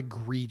 it's not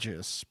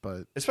egregious,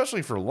 but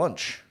especially for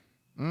lunch.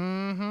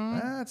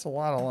 That's a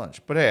lot of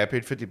lunch. But hey, I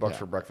paid $50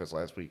 for breakfast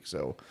last week,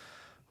 so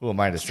who am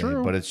I to say?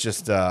 But it's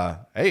just,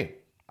 hey,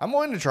 I'm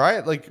willing to try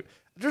it. Like,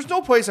 there's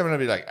no place I'm going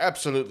to be like,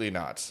 absolutely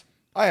not.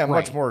 I am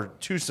much more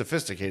too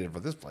sophisticated for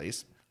this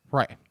place.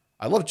 Right.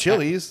 I love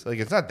Chili's. Like,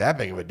 it's not that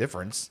big of a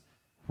difference.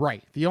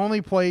 Right. The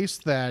only place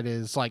that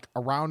is like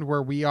around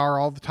where we are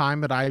all the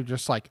time that I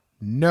just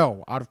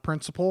no, out of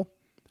principle,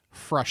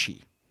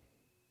 Freshie.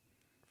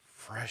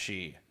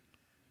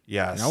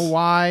 Yes. You know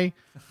why?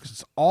 Because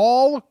it's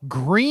all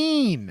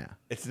green.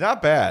 It's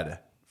not bad.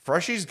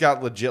 Freshie's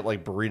got legit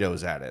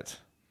burritos at it.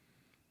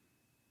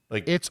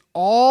 It's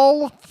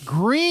all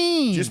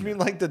green. Just mean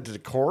the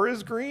decor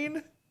is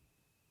green?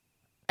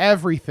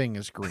 Everything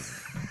is green.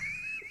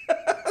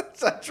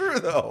 That's not true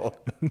though.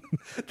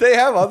 They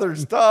have other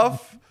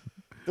stuff.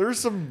 There's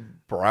some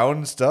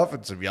brown stuff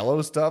and some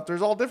yellow stuff.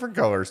 There's all different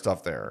color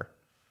stuff there.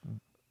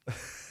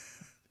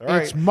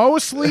 It's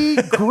mostly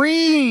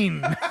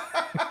green.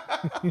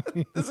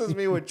 This is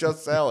me with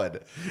just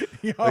salad.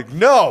 Like,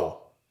 no.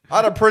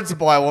 Out of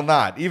principle, I will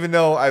not. Even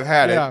though I've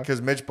had it because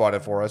Mitch bought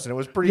it for us and it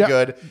was pretty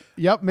good.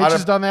 Yep, Mitch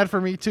has done that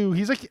for me too.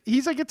 He's like,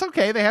 it's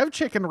okay. They have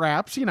chicken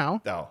wraps, you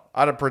know. No,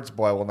 out of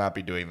principle, I will not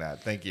be doing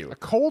that. Thank you. A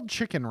cold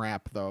chicken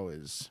wrap though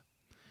is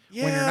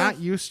when you're not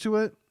used to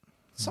it.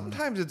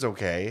 Sometimes it's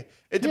okay.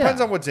 It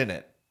depends on what's in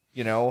it,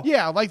 you know.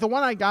 Yeah, like the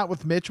one I got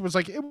with Mitch was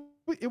like it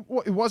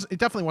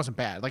definitely wasn't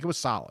bad. Like it was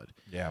solid.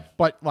 Yeah.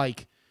 But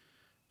like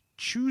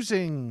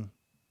choosing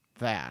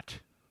that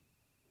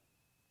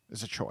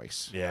is a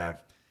choice. Yeah.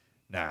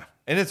 Nah.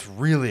 And it's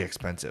really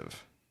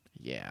expensive.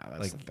 Yeah,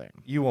 that's the thing.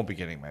 You won't be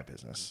getting my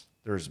business.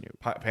 There's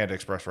Panda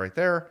Express right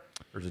there.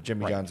 There's a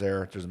Jimmy John's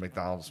there. There's a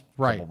McDonald's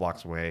a couple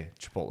blocks away.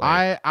 Chipotle.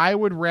 I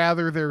would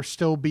rather there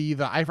still be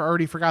I've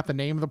already forgot the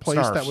name of the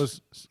place that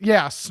was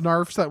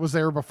Snarf's that was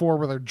there before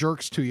where they're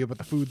jerks to you, but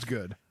the food's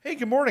good. Hey,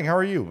 good morning. How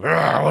are you?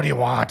 What do you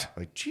want?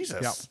 Like,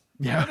 Jesus.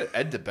 Yep. Yeah.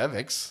 Ed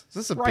DeBevics. Is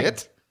this a bit?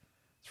 It's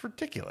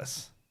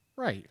ridiculous.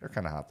 Right. They're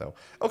kind of hot though.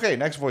 Okay,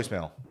 next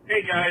voicemail.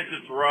 Hey guys,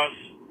 it's Russ.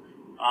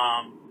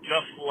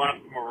 Just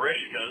left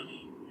Marishka's,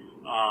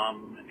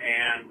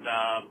 and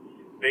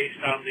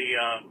based on the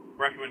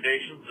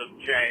recommendations of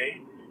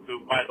Jay, who,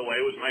 by the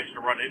way, was nice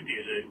to run into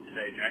you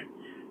today, Jay,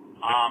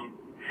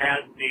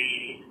 had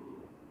the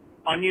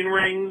onion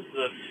rings,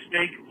 the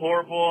steak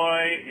poor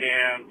boy,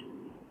 and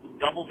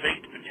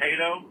double-baked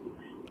potato.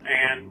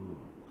 And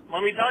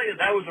let me tell you,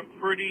 that was a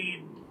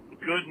pretty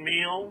good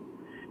meal.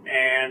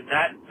 And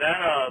that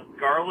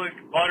garlic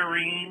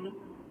butterine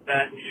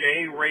that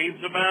Jay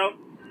raves about,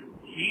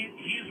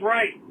 he's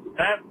right.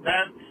 That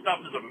stuff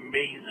is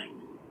amazing.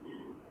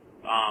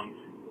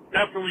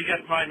 Definitely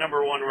gets my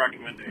number one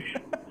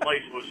recommendation.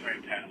 Place was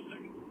fantastic.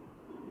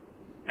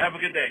 Have a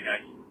good day,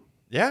 guys.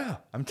 Yeah,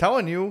 I'm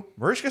telling you,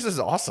 Marishka's is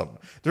awesome.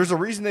 There's a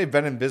reason they've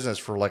been in business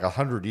for like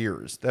 100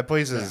 years. That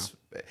place is,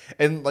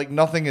 and like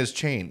nothing has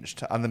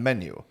changed on the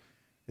menu.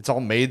 It's all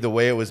made the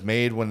way it was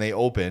made when they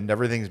opened.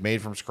 Everything's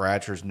made from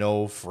scratch. There's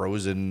no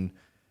frozen.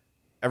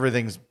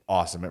 Everything's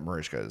awesome at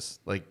Marishka's.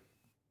 Like,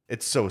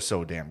 it's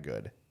so damn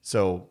good.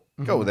 So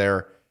go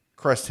there.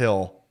 Crest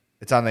Hill.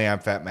 It's on the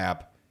AmFat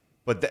map.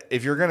 But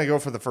if you're going to go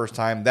for the first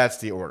time, that's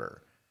the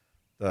order.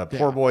 The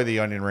poor boy, the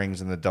onion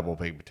rings, and the double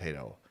baked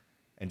potato.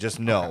 And just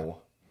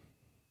know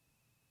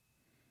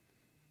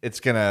it's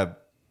going to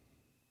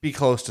be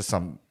close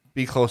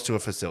to a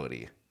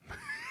facility.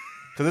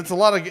 Because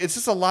it's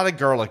just a lot of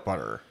garlic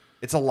butter.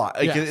 It's a lot.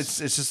 Like, it's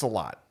just a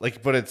lot.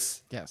 Like, but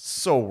it's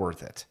so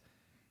worth it.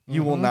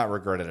 You will not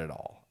regret it at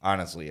all.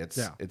 Honestly,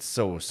 it's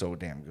so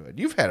damn good.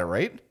 You've had it,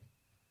 right?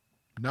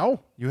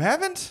 No. You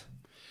haven't?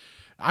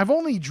 I've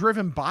only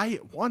driven by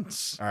it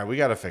once. All right, we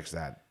got to fix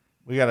that.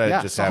 We got to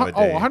just have a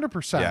day.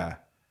 100%. Yeah.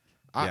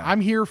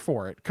 I'm here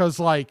for it because,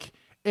 like,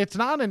 it's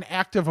not an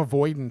active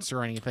avoidance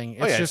or anything.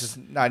 It's just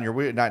not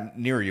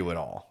near you at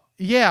all.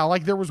 Yeah,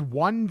 like there was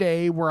one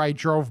day where I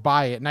drove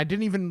by it and it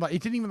didn't even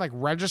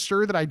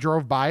register that I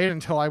drove by it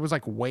until I was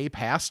like way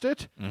past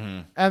it.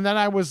 Mm-hmm. And then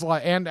I was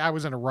in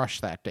a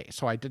rush that day.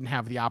 So I didn't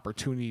have the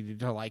opportunity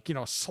to like,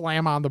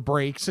 slam on the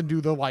brakes and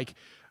do the like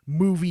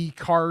movie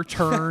car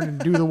turn and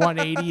do the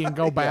 180 and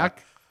go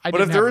back.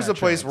 But if there is a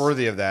place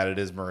worthy of that, it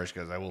is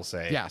Marishka's, I will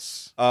say.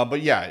 Yes.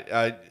 But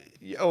yeah,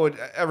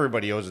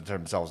 everybody owes it to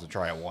themselves to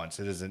try it once.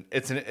 It's a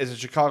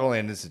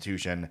Chicagoland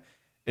institution.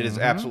 It is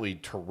absolutely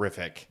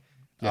terrific.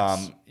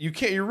 Yes.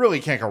 You really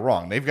can't go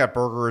wrong. They've got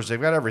burgers,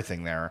 they've got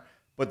everything there.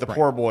 But the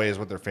poor boy is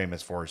what they're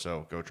famous for,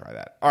 so go try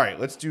that. All right,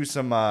 let's do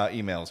some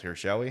emails here,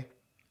 shall we?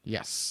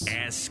 Yes.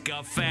 Ask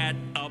a fat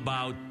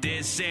about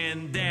this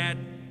and that.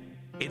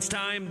 It's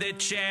time to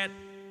chat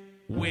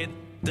with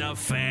the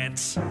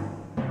fats.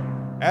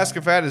 Ask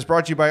a Fat is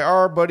brought to you by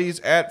our buddies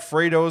at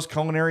Fredo's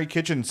Culinary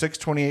Kitchen,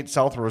 628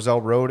 South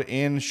Roselle Road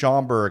in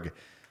Schaumburg.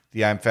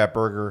 The I'm Fat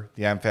Burger,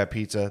 the I'm Fat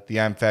Pizza, the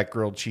I'm Fat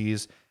Grilled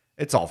Cheese.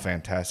 It's all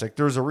fantastic.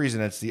 There's a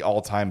reason it's the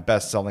all-time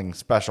best-selling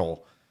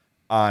special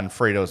on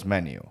Fredo's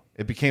menu.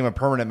 It became a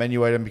permanent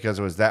menu item because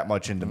it was that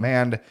much in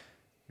demand.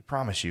 I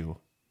promise you,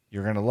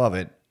 you're going to love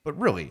it. But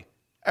really,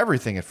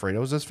 everything at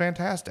Fredo's is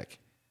fantastic.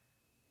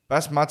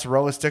 Best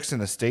mozzarella sticks in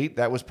the state.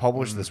 That was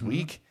published this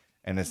week,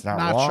 and it's not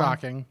wrong.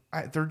 Shocking.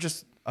 They're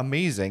just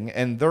amazing,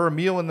 and they're a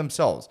meal in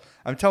themselves.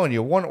 I'm telling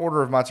you, one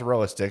order of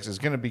mozzarella sticks is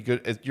going to be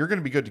good. You're going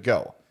to be good to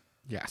go.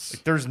 Yes.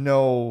 Like, there's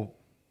no...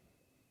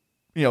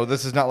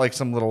 this is not like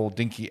some little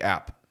dinky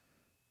app.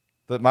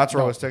 The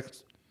mozzarella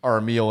sticks are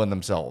a meal in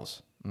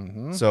themselves.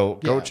 Mm-hmm. So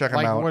go check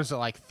them out. What is it,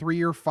 like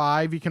 3 or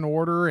 5 you can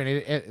order, and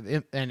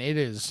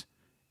it's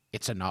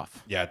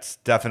enough. Yeah, it's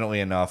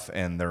definitely enough,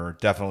 and they're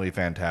definitely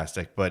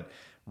fantastic. But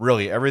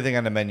really, everything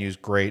on the menu is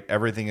great.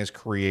 Everything is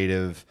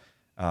creative.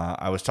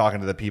 I was talking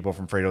to the people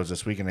from Fredo's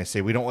this week, and they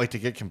say we don't like to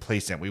get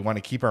complacent. We want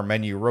to keep our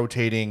menu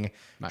rotating,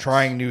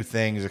 trying new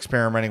things,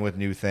 experimenting with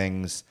new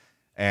things.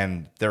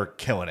 And they're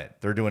killing it.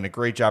 They're doing a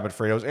great job at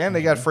Fredo's. And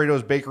they got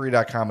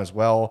FredosBakery.com as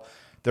well.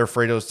 Their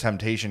Fredo's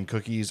Temptation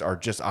cookies are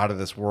just out of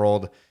this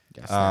world.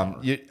 Yes,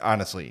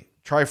 honestly,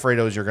 try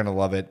Fredo's. You're going to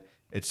love it.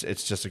 It's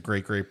just a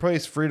great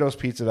place.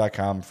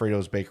 FriedosPizza.com,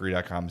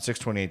 FriedosBakery.com,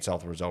 628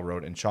 South Roselle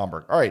Road in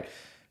Schaumburg. All right,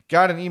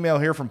 got an email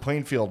here from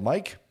Plainfield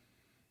Mike.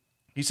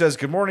 He says,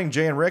 "Good morning,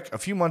 Jay and Rick. A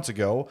few months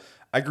ago,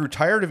 I grew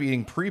tired of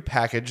eating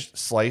prepackaged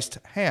sliced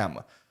ham.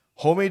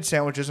 Homemade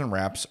sandwiches and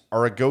wraps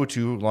are a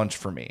go-to lunch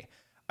for me.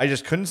 I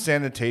just couldn't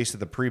stand the taste of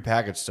the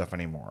prepackaged stuff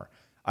anymore.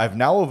 I've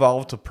now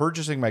evolved to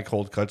purchasing my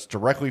cold cuts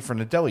directly from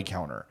the deli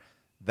counter.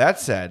 That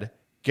said,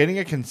 getting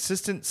a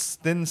consistent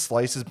thin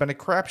slice has been a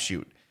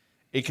crapshoot.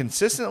 A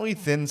consistently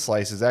thin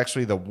slice is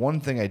actually the one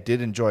thing I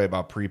did enjoy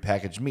about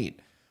prepackaged meat.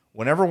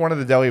 Whenever one of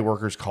the deli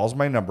workers calls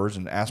my numbers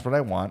and asks what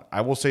I want,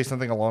 I will say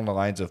something along the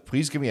lines of,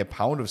 please give me a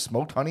pound of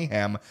smoked honey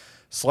ham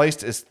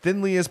sliced as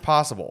thinly as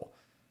possible.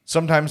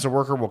 Sometimes the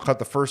worker will cut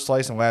the first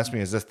slice and will ask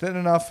me, is this thin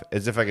enough?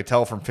 As if I could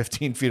tell from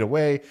 15 feet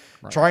away.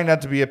 Right. Trying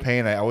not to be a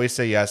pain, I always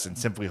say yes and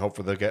simply hope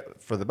for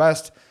the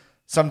best.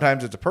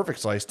 Sometimes it's a perfect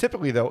slice.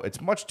 Typically, though, it's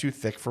much too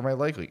thick for my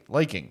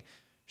liking.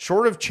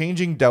 Short of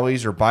changing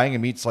delis or buying a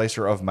meat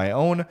slicer of my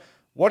own,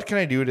 what can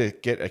I do to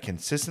get a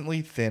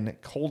consistently thin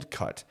cold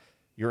cut?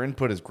 Your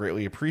input is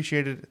greatly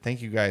appreciated.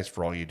 Thank you guys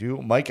for all you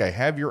do." Mike, I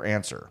have your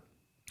answer.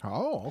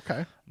 Oh,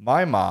 okay.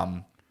 My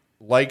mom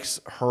likes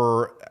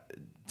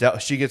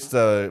she gets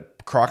the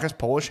Crocus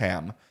Polish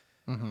ham.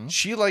 Mm-hmm.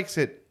 She likes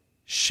it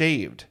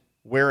shaved,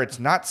 where it's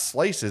not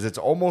slices. It's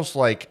almost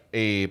like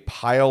a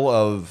pile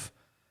of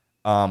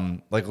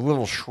like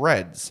little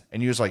shreds,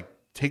 and you just like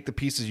take the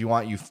pieces you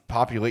want, you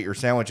populate your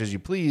sandwich as you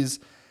please,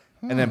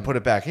 and then put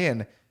it back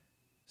in.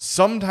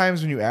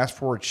 Sometimes when you ask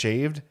for it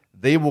shaved,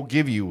 they will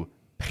give you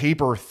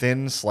paper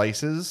thin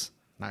slices.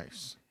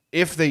 Nice.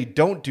 If they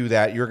don't do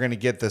that, you're going to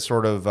get this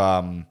sort of,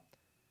 I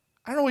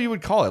don't know what you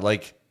would call it.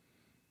 Like,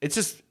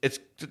 it's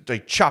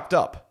like chopped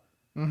up.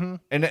 Mm-hmm.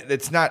 And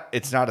it's not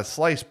a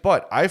slice,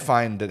 but I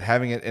find that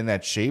having it in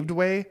that shaved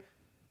way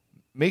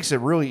makes it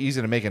really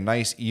easy to make a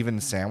nice, even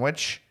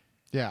sandwich.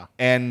 Yeah.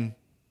 And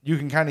you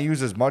can kind of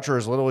use as much or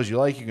as little as you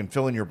like. You can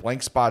fill in your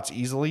blank spots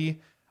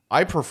easily.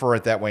 I prefer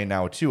it that way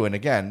now, too. And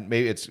again,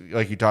 maybe it's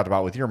like you talked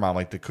about with your mom,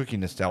 like the cookie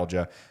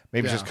nostalgia.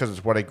 Maybe it's just because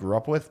it's what I grew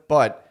up with.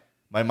 But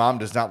my mom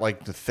does not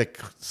like the thick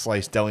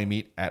sliced deli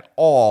meat at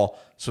all.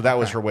 So that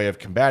was her way of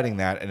combating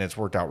that. And it's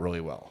worked out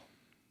really well.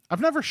 I've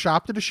never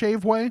shopped at a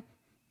shave way,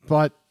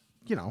 but,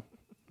 you know,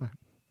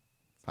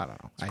 I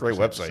don't know. It's a great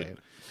website.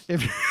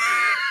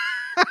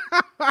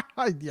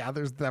 Yeah,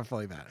 there's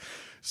definitely that.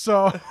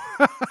 So,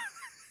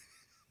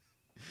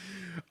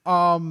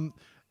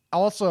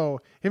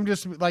 also, him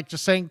just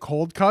saying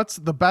cold cuts.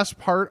 The best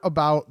part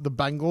about the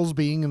Bengals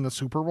being in the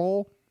Super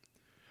Bowl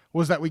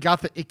was that we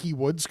got the Ickey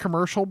Woods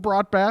commercial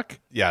brought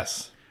back.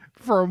 Yes.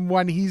 From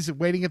when he's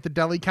waiting at the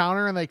deli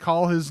counter and they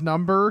call his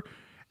number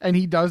and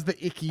he does the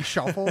Ickey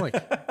shuffle.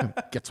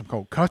 Like, get some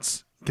cold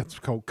cuts, get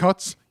some cold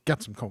cuts,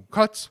 get some cold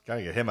cuts.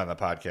 Gotta get him on the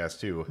podcast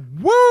too.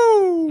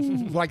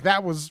 Woo! Like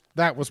that was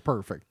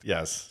perfect.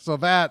 Yes. So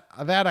that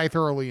I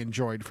thoroughly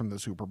enjoyed from the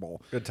Super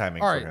Bowl. Good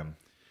timing for him.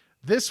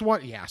 This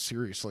one, yeah,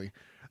 seriously.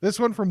 This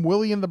one from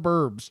Willie and the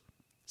Burbs.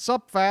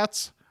 Sup,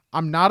 Fats?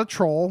 I'm not a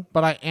troll,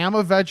 but I am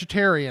a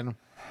vegetarian.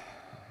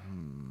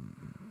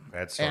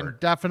 And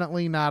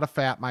definitely not a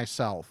fat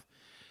myself.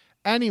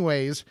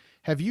 Anyways,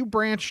 have you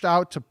branched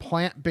out to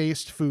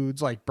plant-based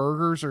foods like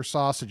burgers or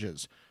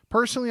sausages?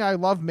 Personally, I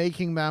love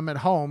making them at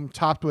home,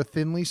 topped with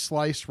thinly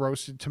sliced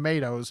roasted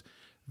tomatoes,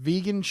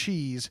 vegan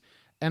cheese,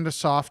 and a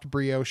soft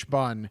brioche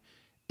bun.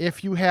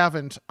 If you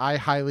haven't, I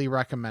highly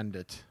recommend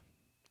it.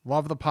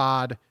 Love the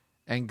pod,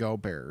 and go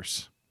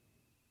Bears.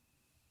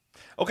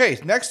 Okay,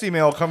 next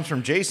email comes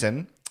from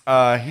Jason.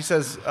 He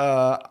says,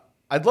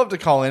 I'd love to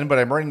call in, but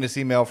I'm writing this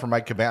email from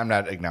my cabana. I'm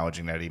not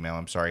acknowledging that email.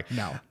 I'm sorry.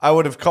 No. I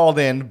would have called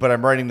in, but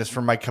I'm writing this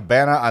from my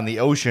cabana on the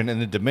ocean in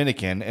the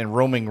Dominican, and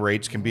roaming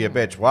rates can be a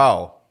bitch.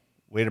 Wow.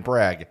 Way to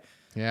brag.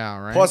 Yeah,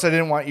 right. Plus, I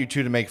didn't want you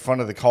two to make fun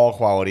of the call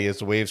quality as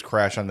the waves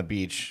crash on the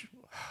beach.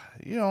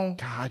 You know.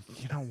 God,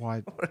 you know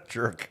what? What a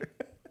jerk.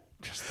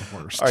 Just the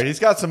worst. All right, he's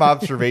got some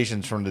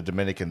observations from the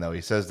Dominican, though.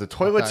 He says, the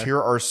toilets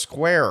here are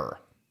square.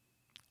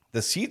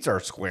 The seats are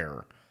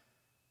square.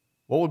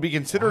 What would be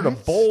considered a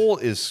bowl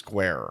is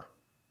square.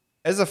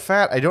 As a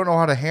fat, I don't know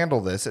how to handle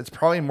this. It's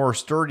probably more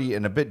sturdy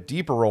and a bit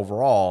deeper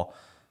overall.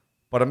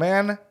 But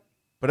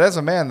as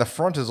a man, the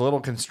front is a little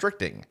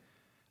constricting.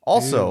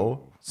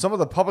 Also, some of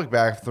the public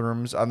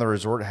bathrooms on the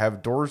resort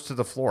have doors to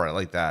the floor. I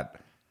like that.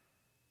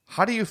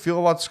 How do you feel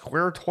about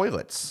square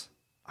toilets?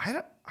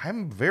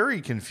 I'm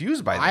very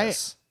confused by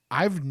this.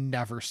 I've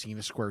never seen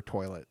a square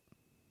toilet.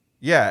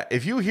 Yeah,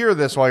 if you hear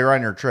this while you're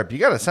on your trip, you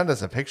got to send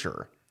us a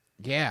picture.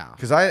 Yeah.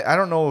 Because I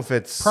don't know if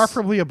it's...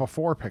 Preferably a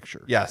before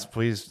picture. Yes,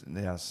 please.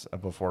 Yes, a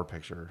before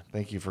picture.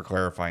 Thank you for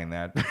clarifying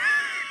that.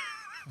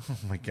 Oh,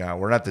 my God.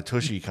 We're not the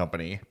Tushy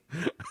company.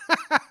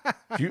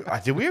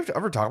 Did we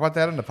ever talk about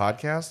that in the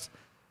podcast?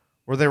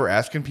 Where they were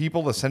asking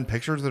people to send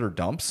pictures of their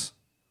dumps?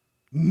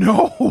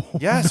 No.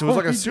 Yes, it was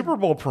like a Super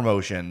Bowl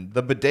promotion.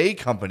 The bidet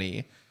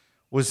company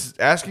was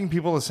asking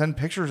people to send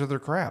pictures of their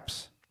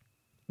craps.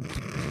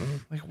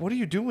 Like, what are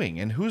you doing?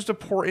 And who's the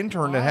poor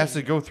intern that has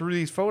to go through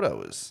these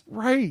photos?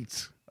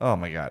 Right. Oh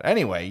my God.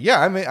 Anyway, yeah,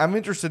 I'm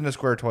interested in a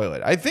square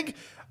toilet. I think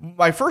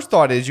my first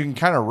thought is you can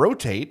kind of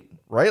rotate,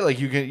 right? Like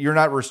you're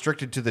not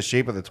restricted to the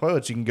shape of the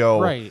toilets. You can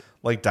go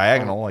like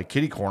diagonal, like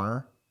kitty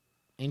corner.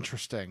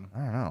 Interesting. I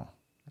don't know.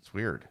 That's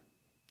weird.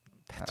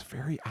 That's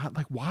very odd.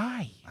 Like,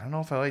 why? I don't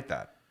know if I like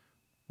that.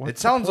 What's it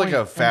sounds the like a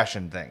point?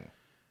 fashion thing.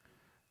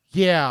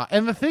 Yeah,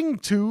 and the thing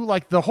too,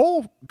 like the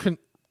whole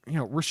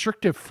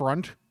restrictive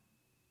front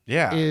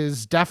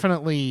is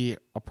definitely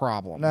a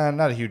problem. Nah,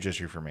 not a huge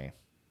issue for me.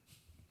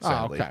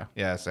 Sadly. Oh, okay.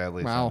 Yeah,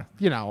 sadly. Well,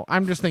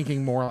 I'm just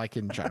thinking more like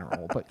in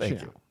general, but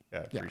Thank you. Yeah,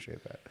 I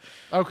appreciate that.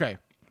 Okay.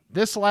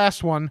 This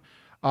last one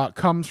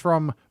comes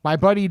from my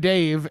buddy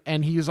Dave,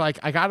 and he's like,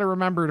 I got to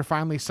remember to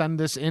finally send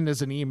this in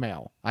as an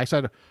email. I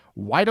said,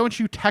 why don't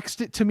you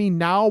text it to me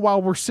now while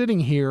we're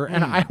sitting here,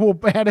 and I will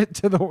add it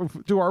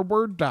to our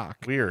Word doc.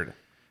 Weird.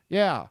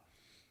 Yeah.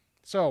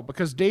 So,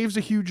 because Dave's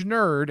a huge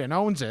nerd and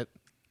owns it,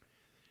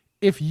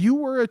 if you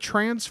were a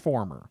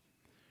transformer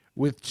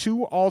with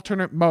 2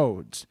 alternate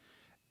modes,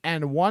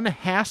 and one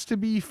has to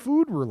be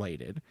food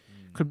related,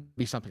 could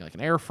be something like an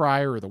air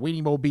fryer or the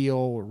Weenie Mobile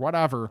or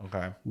whatever.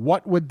 Okay.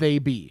 What would they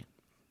be?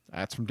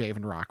 That's from Dave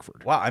in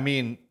Rockford. Wow. I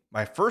mean,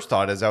 my first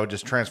thought is I would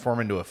just transform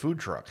into a food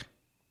truck.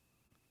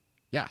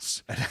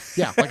 Yes.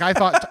 Yeah. Like I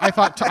thought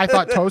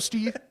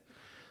toasty,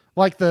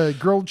 like the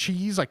grilled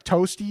cheese, like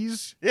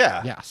Toasties.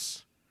 Yeah.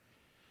 Yes.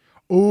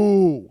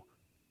 Ooh.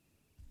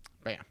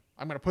 Bam.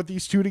 I'm going to put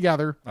these two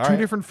together. All two right.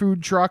 different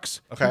food trucks,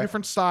 Okay. 2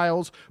 different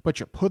styles, but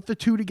you put the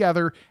 2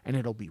 together and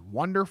it'll be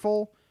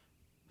wonderful.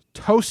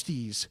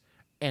 Toasties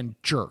and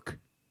jerk.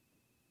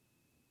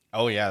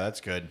 Oh, yeah,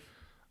 that's good.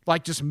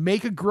 Like just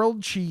make a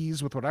grilled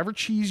cheese with whatever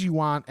cheese you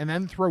want and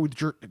then throw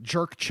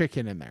jerk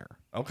chicken in there.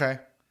 Okay.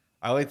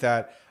 I like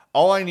that.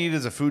 All I need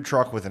is a food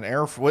truck with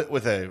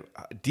with a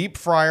deep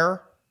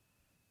fryer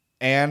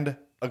and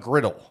a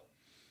griddle.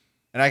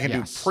 And I can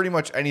do pretty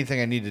much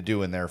anything I need to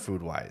do in there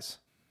food-wise.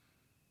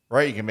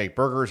 Right? You can make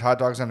burgers, hot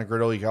dogs on a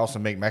griddle. You can also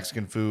make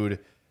Mexican food,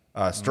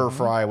 stir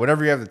fry,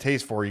 whatever you have the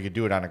taste for, you could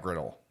do it on a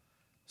griddle.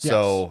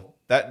 So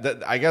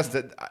that I guess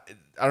that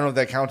I don't know if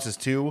that counts as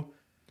 2,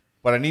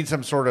 but I need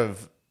some sort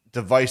of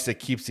device that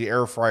keeps the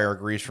air fryer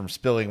grease from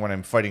spilling when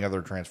I'm fighting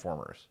other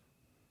Transformers.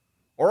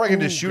 Or I can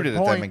just shoot it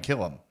at them and kill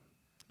them.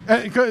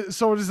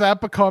 So does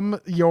that become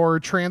your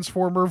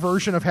Transformer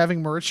version of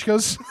having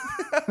Marichkas?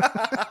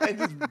 I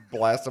just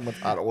blast them with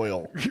hot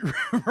oil.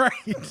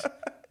 Right.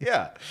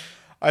 Yeah.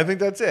 I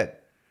think that's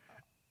it.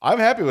 I'm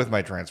happy with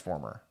my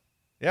Transformer.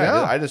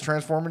 Yeah. I just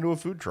transform into a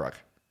food truck.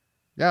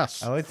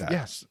 Yes. I like that.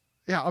 Yes.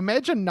 Yeah.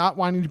 Imagine not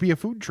wanting to be a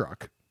food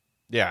truck.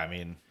 Yeah. I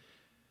mean,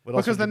 what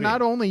else because would then you be?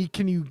 not only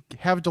can you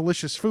have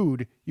delicious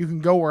food, you can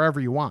go wherever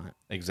you want.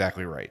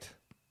 Exactly right.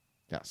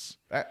 Yes.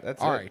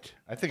 That's all it. right.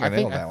 I think I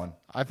nailed that one.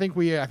 I think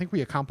we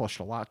accomplished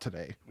a lot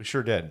today. We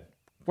sure did.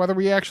 Whether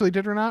we actually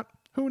did or not,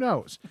 who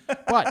knows?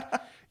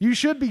 But you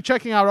should be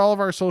checking out all of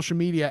our social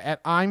media at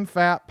I'm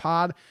Fat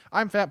Pod.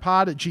 I'm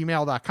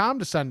fatpod@gmail.com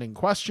to send in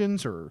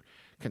questions or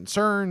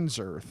concerns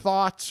or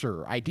thoughts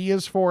or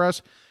ideas for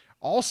us.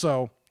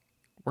 Also,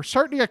 we're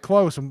starting to get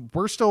close and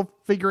we're still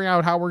figuring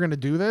out how we're going to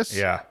do this.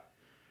 Yeah.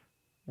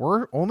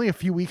 We're only a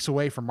few weeks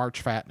away from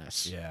March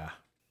Fatness. Yeah.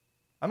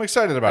 I'm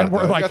excited about it.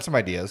 We've got some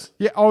ideas.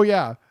 Yeah. Oh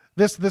yeah.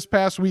 This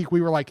past week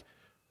we were like,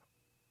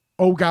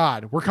 oh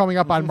God, we're coming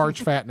up on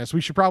March Fatness. We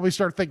should probably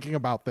start thinking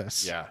about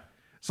this. Yeah.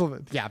 So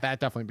that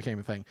definitely became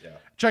a thing. Yeah.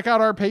 Check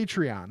out our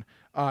Patreon,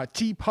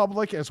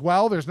 TeePublic as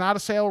well. There's not a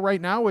sale right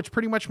now, which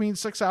pretty much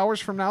means 6 hours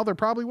from now there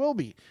probably will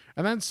be.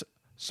 And then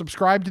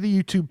subscribe to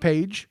the YouTube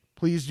page.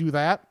 Please do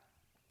that.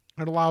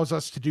 It allows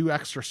us to do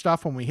extra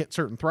stuff when we hit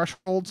certain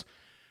thresholds.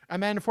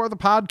 And then for the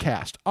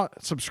podcast,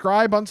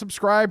 subscribe,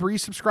 unsubscribe,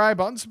 resubscribe,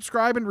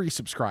 unsubscribe, and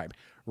resubscribe.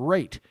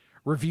 Rate,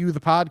 review the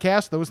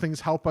podcast. Those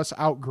things help us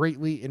out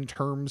greatly in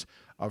terms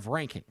of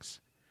rankings.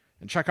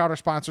 And check out our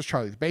sponsors,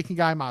 Charlie the Baking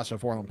Guy, Mazda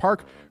of Orland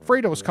Park,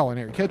 Fredo's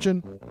Culinary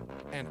Kitchen,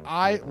 and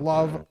I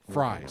Love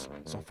Fries.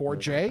 So for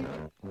Jay,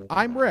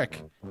 I'm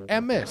Rick,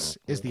 and this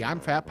is the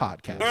I'm Fat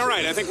Podcast. All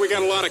right, I think we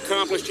got a lot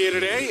accomplished here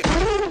today.